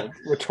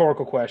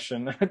 Rhetorical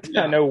question.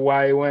 Yeah. I know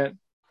why he went.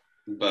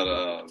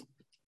 But,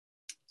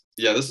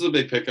 yeah, this is a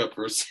big pickup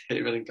for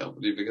Saban and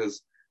company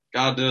because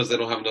God knows they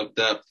don't have enough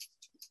depth.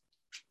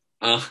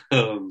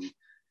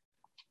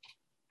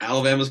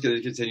 Alabama's going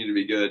to continue to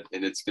be good,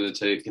 and it's going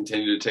to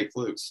continue to take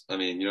flukes. I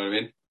mean, you know what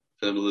I mean?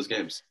 For them to lose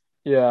games.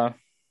 Yeah.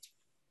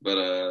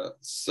 But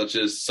such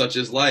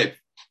is life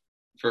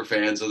for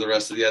fans of the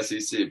rest of the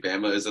SEC.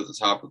 Bama is at the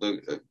top of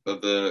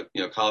the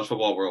college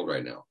football world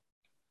right now,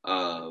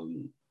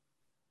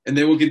 and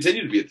they will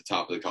continue to be at the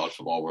top of the college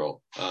football world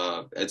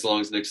as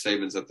long as Nick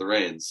Saban's at the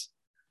reins.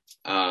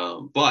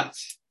 But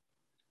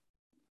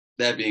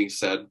that being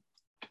said,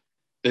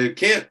 they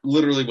can't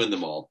literally win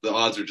them all. The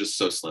odds are just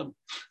so slim.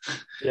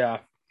 Yeah.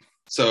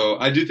 So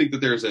I do think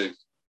that there's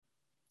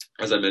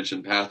as I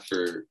mentioned, path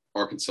for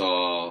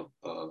Arkansas,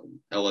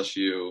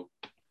 LSU,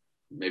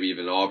 maybe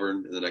even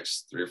Auburn in the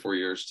next 3 or 4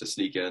 years to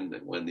sneak in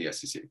and win the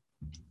SEC.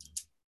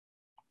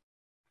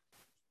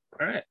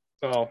 All right.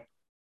 Well,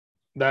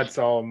 that's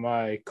all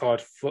my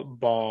college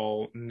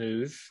football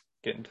news.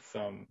 Getting to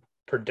some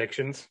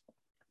predictions.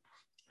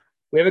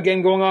 We have a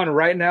game going on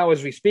right now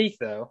as we speak,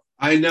 though.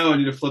 I know. I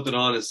need to flip it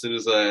on as soon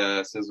as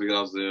we get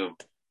off Zoom.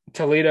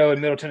 Toledo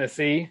and Middle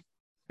Tennessee.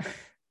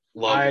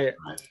 I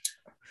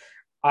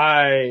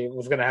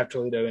was going to have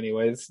Toledo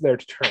anyways. They're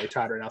currently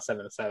tied right now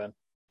 7-7.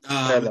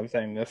 I'm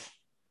saying this.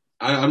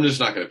 I'm just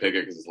not going to pick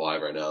it because it's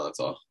live right now. That's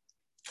all.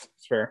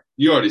 It's fair.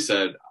 You already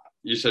said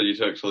you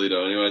took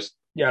Toledo anyways.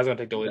 Yeah, I was going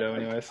to take Toledo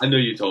anyways. I know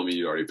you told me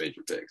you already made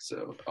your pick,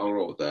 so I'll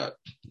roll with that.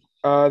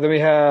 Then we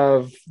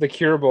have the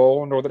Cure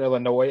Bowl, Northern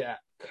Illinois,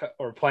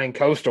 or playing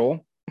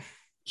Coastal.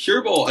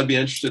 Cure Bowl, I'd be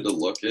interested to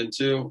look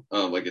into,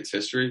 like its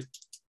history.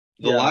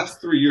 The last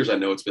 3 years, I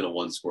know it's been a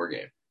 1-score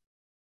game.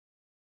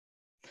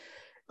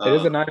 It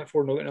is a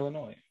 9-4 Northern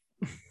Illinois.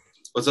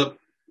 What's up?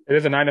 It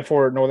is a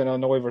 9-4 Northern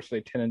Illinois versus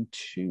a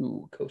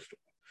 10-2 Coastal.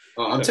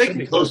 I'm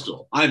taking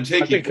Coastal. I'm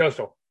taking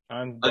Coastal.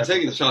 I'm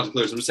taking the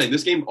Chanticleers. I'm just saying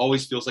this game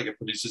always feels like it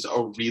produces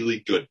a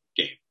really good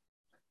game.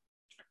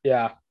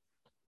 Yeah.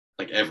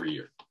 Like every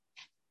year.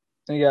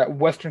 And you got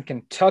Western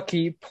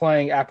Kentucky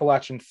playing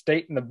Appalachian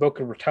State in the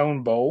Boca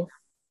Raton Bowl.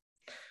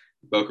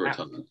 Boca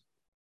Raton.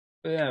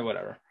 Yeah,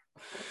 whatever.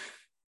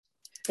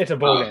 It's a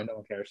bowl game. No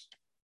one cares.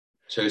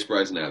 Chase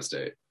Bryce and App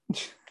State.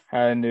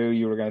 I knew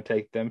you were going to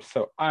take them,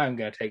 so I'm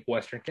going to take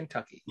Western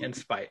Kentucky in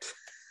spite.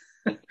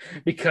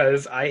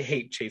 Because I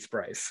hate Chase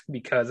Bryce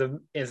because of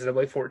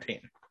NCAA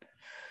 14.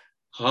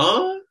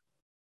 Huh?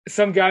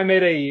 Some guy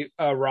made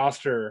a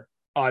roster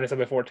on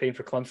NCAA 14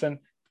 for Clemson,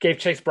 gave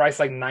Chase Bryce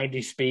like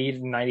 90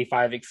 speed,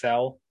 95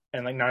 excel,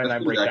 and like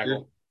 99 break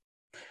tackle.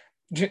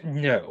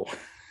 No.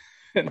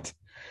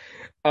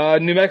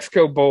 New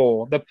Mexico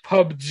Bowl, the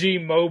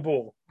PUBG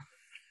Mobile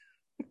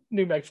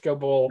New Mexico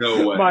Bowl.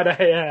 No way. Might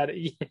I add.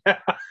 Yeah.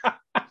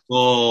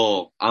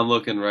 Oh, I'm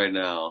looking right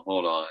now.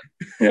 Hold on.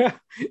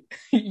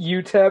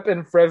 UTEP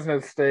and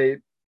Fresno State.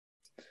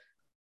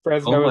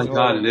 Fresno Oh my is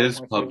God, it is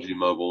PUBG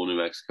Mobile New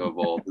Mexico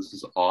Bowl. This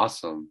is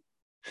awesome.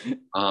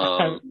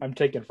 I'm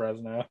taking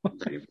Fresno. I'm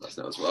taking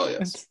Fresno as well,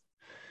 yes.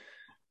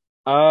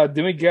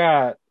 Then we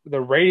got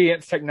the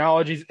Radiance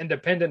Technologies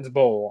Independence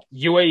Bowl.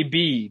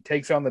 UAB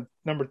takes on the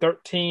number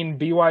 13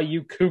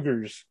 BYU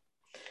Cougars.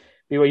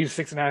 BYU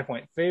 6.5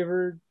 point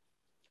favored,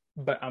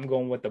 but I'm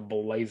going with the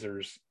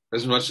Blazers.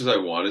 As much as I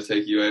want to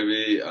take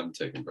UAB, I'm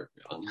taking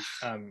Brigham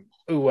Young.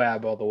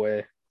 UAB all the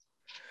way.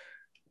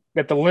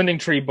 Got the Lending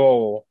Tree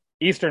Bowl.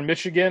 Eastern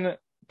Michigan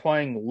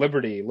playing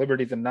Liberty.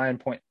 Liberty's a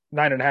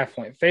 9.5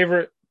 point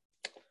favorite.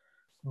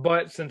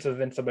 But since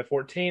it's by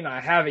 14,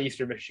 I have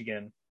Eastern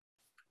Michigan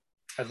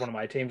as one of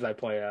my teams I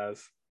play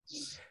as.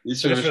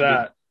 Eastern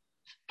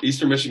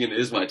Michigan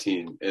is my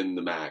team in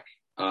the MAC,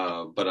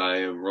 but I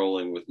am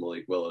rolling with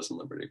Malik Willis and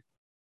Liberty.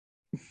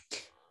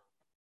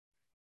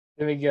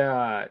 Then we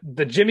got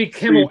the Jimmy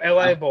Kimmel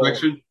LA Bowl.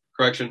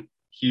 Correction.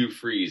 Hugh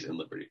Freeze and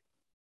Liberty.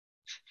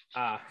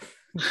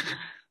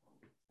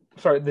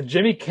 Sorry, the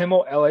Jimmy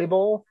Kimmel LA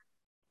Bowl.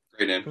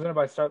 Great name. Presented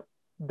by Star.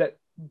 That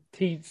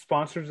he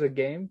sponsors the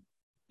game.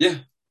 Yeah.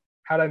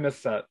 How'd I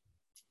miss that?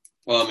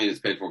 Well, I mean, it's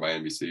paid for by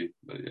NBC,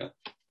 but yeah.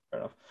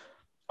 Fair enough.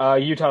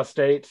 Utah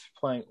State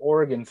playing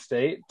Oregon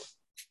State.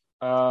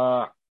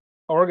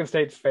 Oregon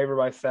State's favored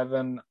by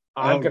 7.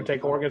 I'm going to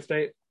take Oregon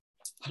State.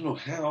 I don't know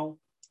how.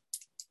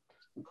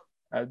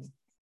 I'm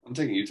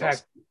taking Utah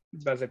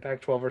State.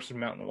 Pac-12 versus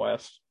Mountain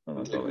West.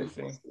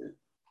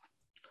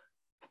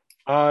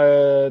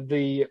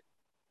 The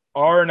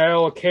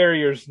R&L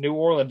Carriers New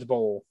Orleans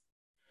Bowl.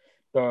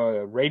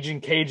 The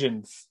Raging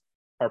Cajuns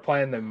are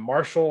playing the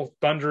Marshall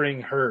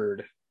Thundering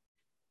Herd.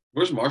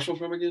 Where's Marshall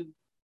from again?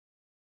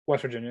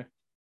 West Virginia.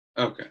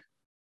 Okay.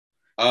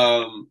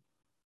 I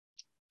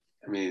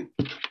mean,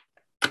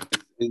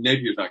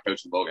 Napier's not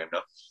coaching the bowl game,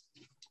 no?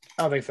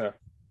 I don't think so.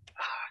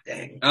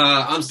 Dang.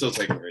 I'm still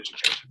taking the Raging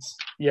Cajuns.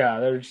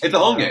 Yeah, it's a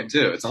home game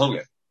too. It's a home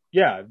game.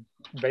 Yeah,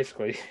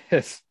 basically.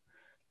 Yes.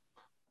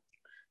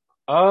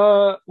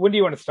 When do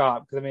you want to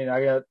stop? Because I mean,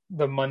 I got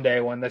the Monday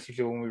one. That's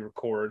usually when we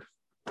record.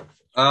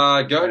 Go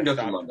ahead and go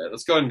through Monday.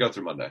 Let's go ahead and go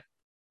through Monday.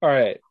 All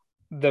right.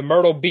 The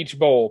Myrtle Beach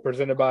Bowl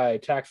presented by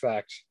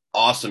TaxAct.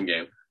 Awesome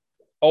game.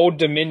 Old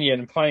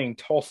Dominion playing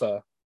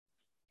Tulsa.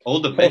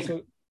 Old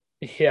Dominion?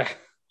 Yeah.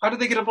 How did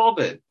they get a bowl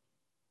bid?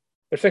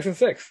 They're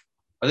 6-6.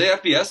 Are they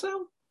FBS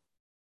now?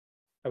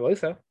 I believe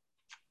so. I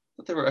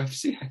thought they were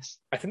FCS.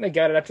 I think they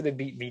got it after they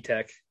beat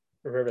VTech,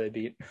 or whoever they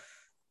beat.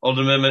 Old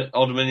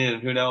Dominion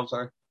and who now? I'm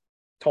sorry.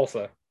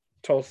 Tulsa.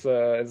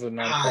 Tulsa is a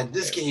God,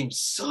 this game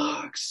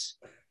sucks.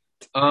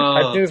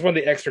 I think it's one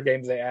of the extra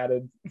games they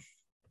added.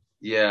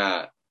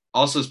 Yeah.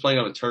 Also, it's playing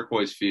on a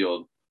turquoise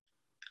field.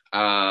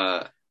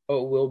 It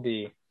will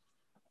be.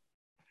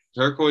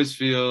 Turquoise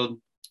field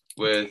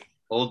with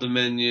Old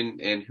Dominion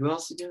and who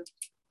else again?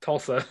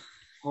 Tulsa.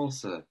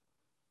 God,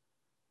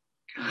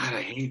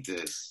 I hate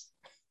this.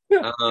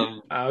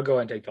 I'll go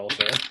ahead and take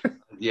Tulsa.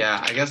 Yeah,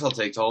 I guess I'll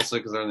take Tulsa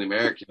because they're in the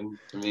American.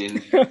 I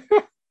mean,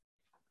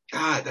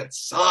 God, that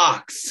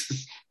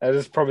sucks. That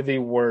is probably the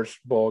worst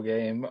bowl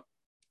game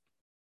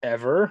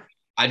ever.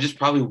 I just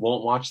probably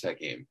won't watch that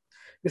game.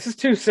 This is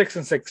 2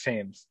 6-6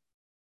 teams.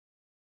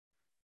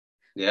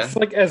 Yeah. It's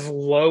like as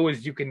low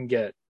as you can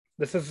get.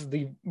 This is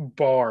the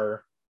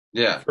bar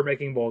for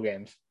making bowl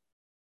games.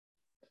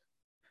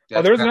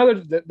 That's there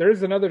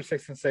is another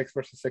 6-6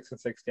 versus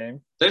 6-6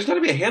 game. There's got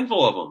to be a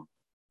handful of them.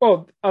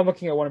 Well, I'm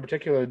looking at one in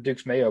particular, the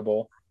Duke's Mayo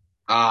Bowl.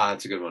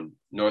 That's a good one.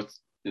 North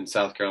in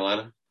South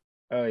Carolina.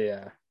 Oh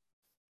yeah.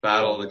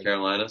 Battle of the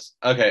Carolinas.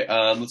 Okay,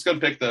 let's go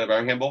pick the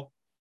Birmingham Bowl.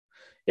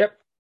 Yep.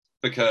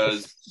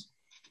 Because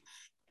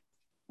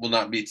there will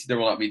not be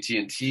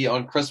TNT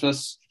on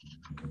Christmas.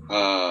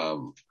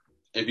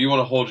 If you want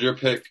to hold your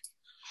pick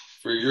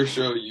for your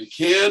show, you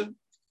can.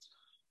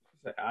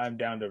 I'm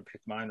down to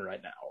pick mine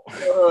right now.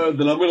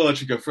 Then I'm going to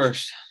let you go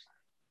first.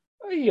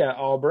 Yeah,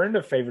 Auburn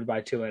are favored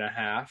by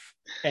 2.5,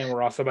 and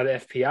we're also by the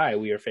FPI.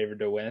 We are favored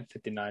to win,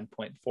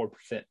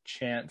 59.4%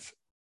 chance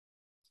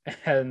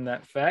in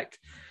that fact.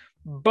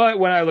 But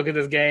when I look at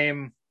this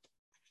game,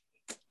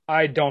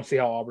 I don't see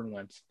how Auburn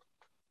wins.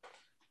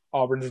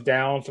 Auburn's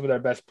down some of their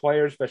best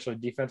players, especially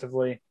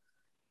defensively.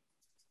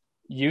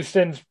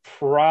 Houston's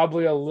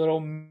probably a little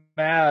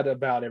mad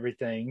about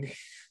everything,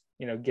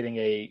 getting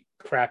a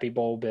crappy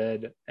bowl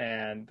bid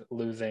and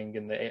losing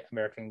in the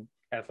American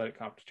Athletic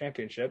Conference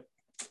Championship.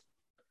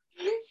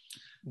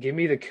 Give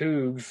me the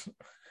Cougs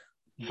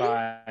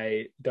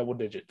by double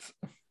digits.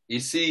 You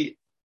see,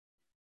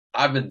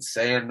 I've been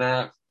saying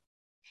that,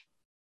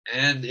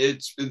 and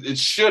it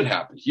should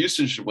happen.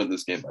 Houston should win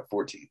this game by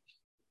 14.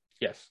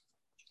 Yes.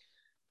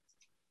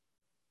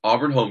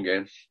 Auburn home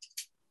game.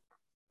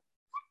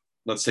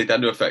 Let's take that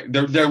into effect.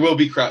 There will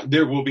be crowd.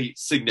 There will be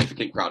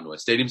significant crowd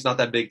noise. Stadium's not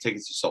that big.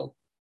 Tickets are sold.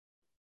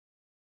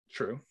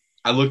 True.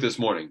 I looked this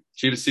morning.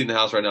 Cheapest seat in the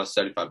house right now is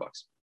 $75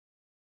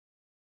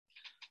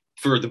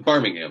 for the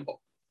Birmingham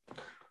Bowl.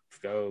 Let's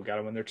go. Got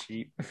them when they're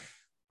cheap.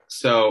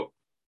 So,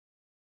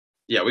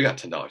 yeah, we got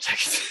 $10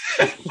 tickets.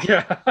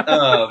 Yeah.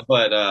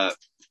 But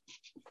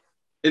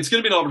it's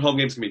going to be an Auburn home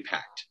game. It's going to be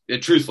packed.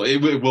 Truthfully,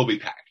 it will be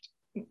packed.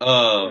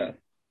 Yeah.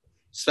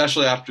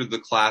 Especially after the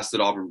class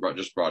that Auburn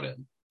just brought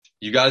in.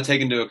 You got to take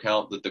into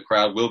account that the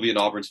crowd will be in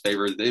Auburn's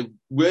favor. It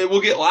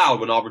will get loud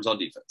when Auburn's on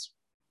defense.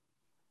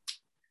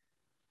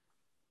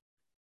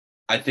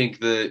 I think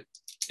that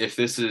if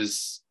this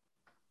is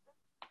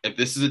a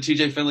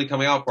TJ Finley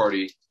coming out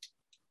party,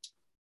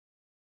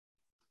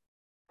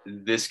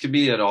 this could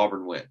be an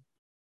Auburn win.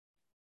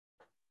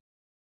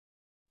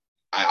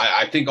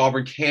 I think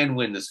Auburn can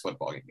win this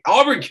football game.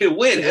 Auburn can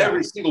win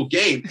every single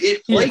game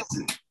it plays.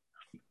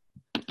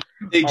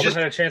 Auburn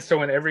had a chance to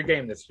win every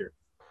game this year.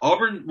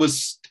 Auburn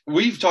was,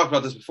 we've talked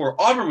about this before,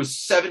 Auburn was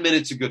 7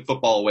 minutes of good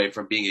football away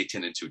from being a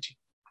 10-2 team.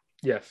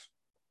 Yes.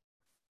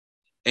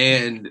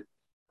 And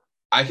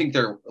I think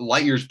they're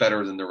light years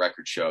better than the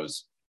record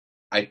shows.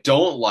 I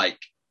don't like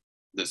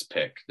this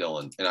pick,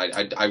 Dylan, and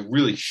I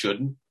really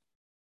shouldn't.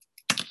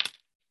 I'm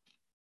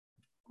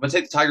going to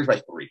take the Tigers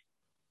by 3.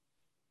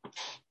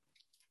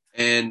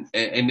 And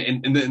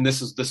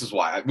this is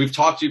why. We've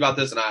talked to you about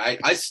this, and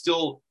I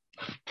still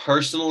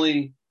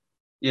personally,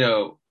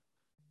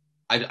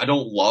 I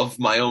don't love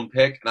my own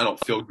pick, and I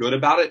don't feel good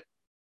about it.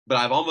 But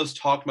I've almost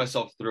talked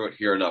myself through it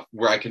here enough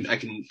where I can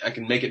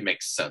make it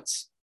make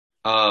sense.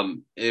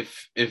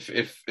 If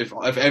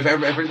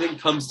everything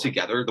comes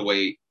together the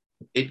way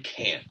it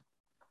can,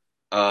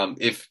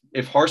 if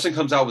Harsin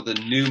comes out with a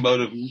new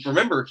motive,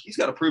 remember he's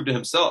got to prove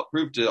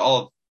to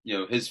all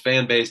of his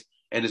fan base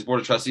and his board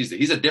of trustees that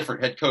he's a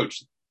different head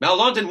coach.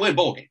 Malzahn didn't win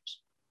bowl games.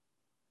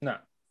 No,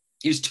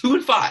 he's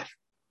 2-5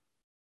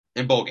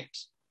 in bowl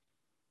games.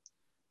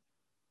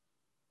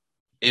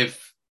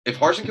 If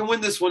Harsin can win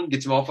this one,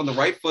 gets him off on the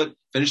right foot,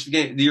 finish the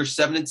year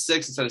 7-6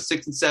 instead of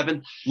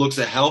 6-7, looks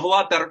a hell of a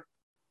lot better.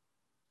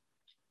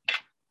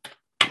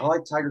 I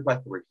like Tigers by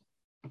 3.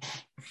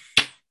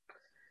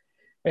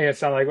 Hey, it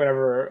sounds like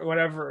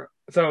whenever.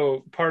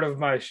 So part of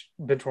my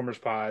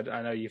Benchwarmers pod,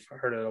 I know you've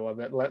heard it a little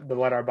bit. The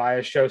Let Our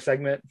Bias Show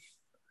segment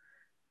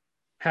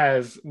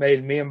has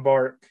made me and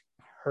Bark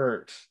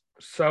hurt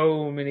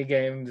so many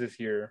games this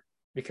year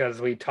because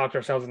we talked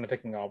ourselves into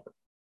picking Auburn.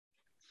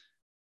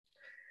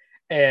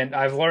 And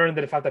I've learned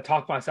that if I have to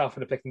talk myself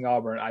into picking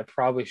Auburn, I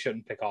probably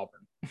shouldn't pick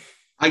Auburn.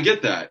 I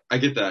get that.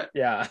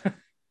 Yeah.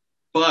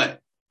 But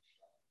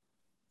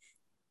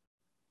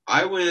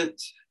I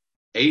went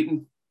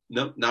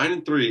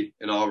 9-3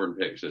 in Auburn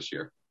picks this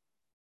year.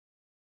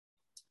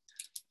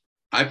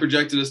 I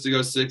projected us to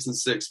go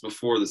 6-6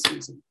 before the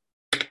season.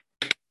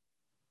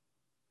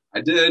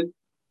 I did.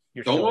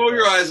 Don't roll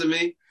your eyes at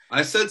me.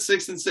 I said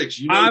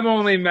 6-6. I'm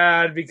only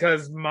mad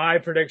because my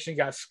prediction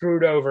got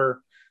screwed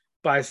over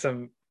by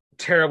some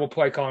terrible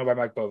play calling by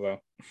Mike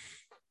Bovo.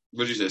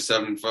 What did you say?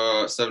 7-5?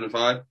 I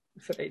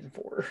said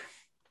 8-4.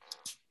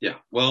 Yeah.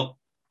 Well,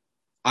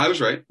 I was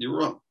right. You were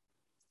wrong.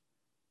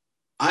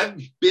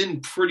 I've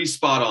been pretty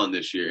spot on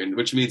this year,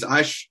 which means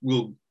I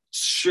will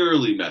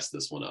surely mess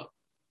this one up.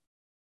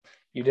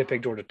 You did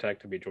pick Georgia Tech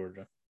to beat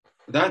Georgia.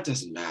 That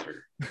doesn't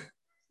matter.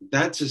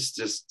 That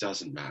just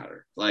doesn't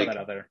matter. Like that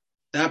out there.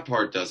 That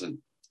part doesn't.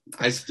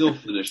 I still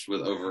finished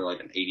with over like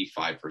an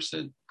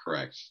 85%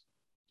 correct.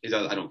 I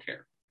don't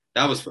care.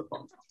 That was for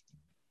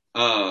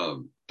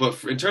fun.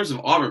 But in terms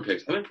of Auburn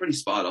picks, I've been pretty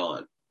spot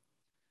on.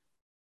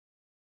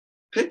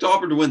 Picked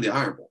Auburn to win the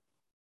Iron Bowl.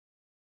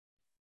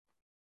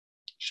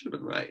 Should have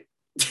been right.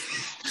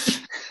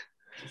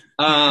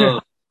 I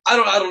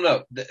don't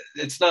know.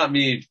 It's not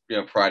me,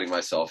 priding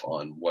myself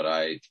on what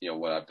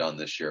I've done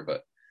this year,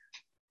 but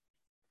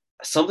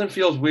something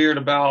feels weird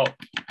about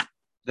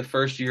the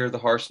first year of the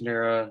Harsin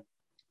era,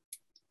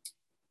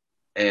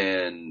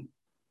 and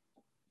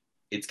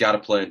it's got to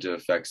play into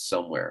effect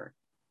somewhere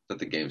that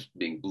the game's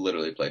being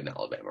literally played in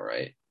Alabama,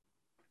 right?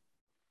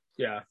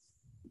 Yeah.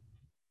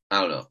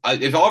 I don't know.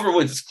 If Auburn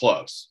wins, it's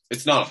close.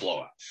 It's not a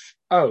blowout.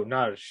 Oh,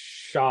 not a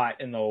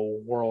shot in the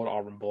world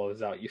Auburn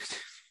blows out Houston.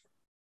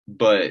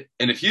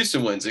 And if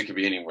Houston wins, it could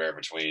be anywhere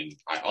between,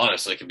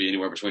 it could be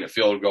anywhere between a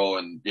field goal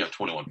and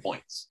 21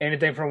 points.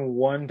 Anything from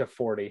 1 to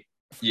 40.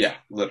 Yeah,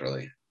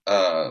 literally.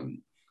 I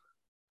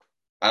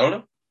don't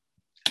know.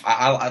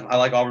 I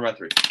like Auburn by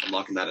 3. I'm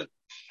locking that in.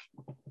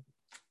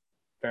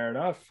 Fair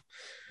enough.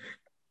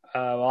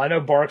 Well, I know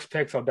Bark's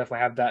picks. I'll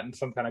definitely have that in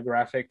some kind of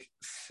graphic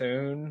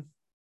soon.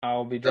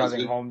 I'll be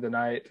driving home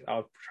tonight.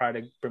 I'll try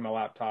to bring my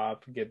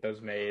laptop, get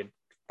those made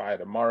by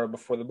tomorrow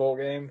before the bowl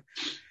game.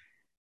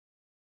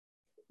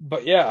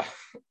 But yeah,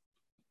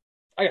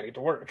 I gotta get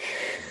to work.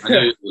 I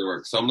gotta get to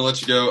work. So I'm gonna let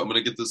you go. I'm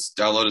gonna get this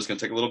download. It's gonna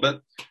take a little bit.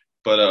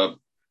 But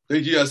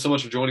thank you guys so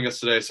much for joining us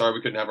today. Sorry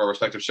we couldn't have our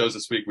respective shows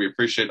this week. We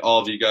appreciate all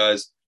of you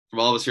guys. From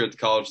all of us here at the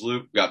College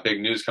Loop, we've got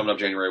big news coming up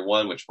January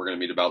 1, which we're going to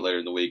meet about later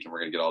in the week, and we're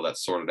going to get all that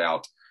sorted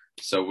out.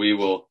 So we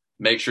will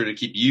make sure to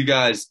keep you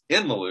guys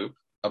in the loop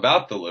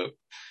about the loop.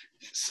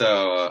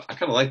 So I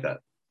kind of like that.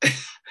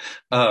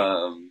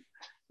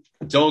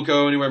 Don't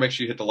go anywhere. Make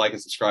sure you hit the like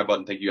and subscribe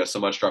button. Thank you guys so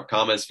much. Drop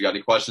comments. If you got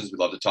any questions, we'd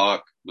love to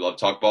talk. We love to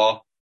talk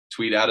ball.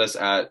 Tweet at us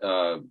at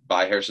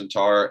by Harrison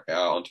Tarr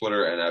on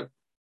Twitter and at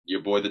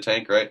your boy the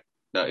Tank, right?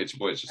 No, it's your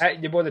boy. It's just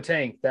At your boy the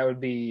Tank. That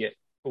would be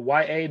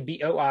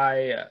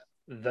YABOI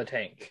the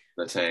Tank.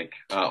 The Tank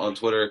on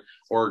Twitter,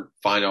 or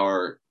find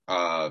our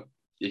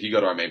if you go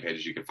to our main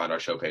pages, you can find our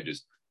show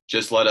pages.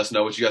 Just let us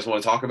know what you guys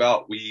want to talk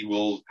about. We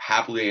will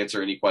happily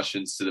answer any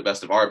questions to the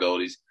best of our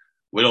abilities.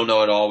 We don't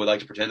know it all. We like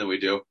to pretend that we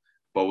do,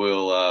 but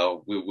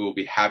we'll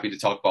be happy to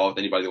talk ball with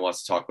anybody that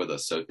wants to talk with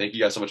us. So thank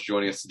you guys so much for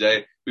joining us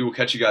today. We will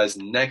catch you guys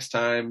next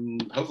time.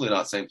 Hopefully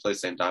not same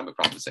place, same time, but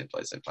probably same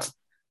place, same time.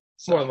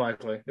 So, more than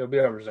likely. It'll be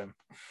over Zoom.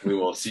 We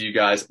will see you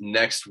guys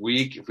next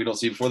week. If we don't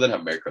see you before then, have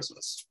a Merry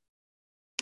Christmas.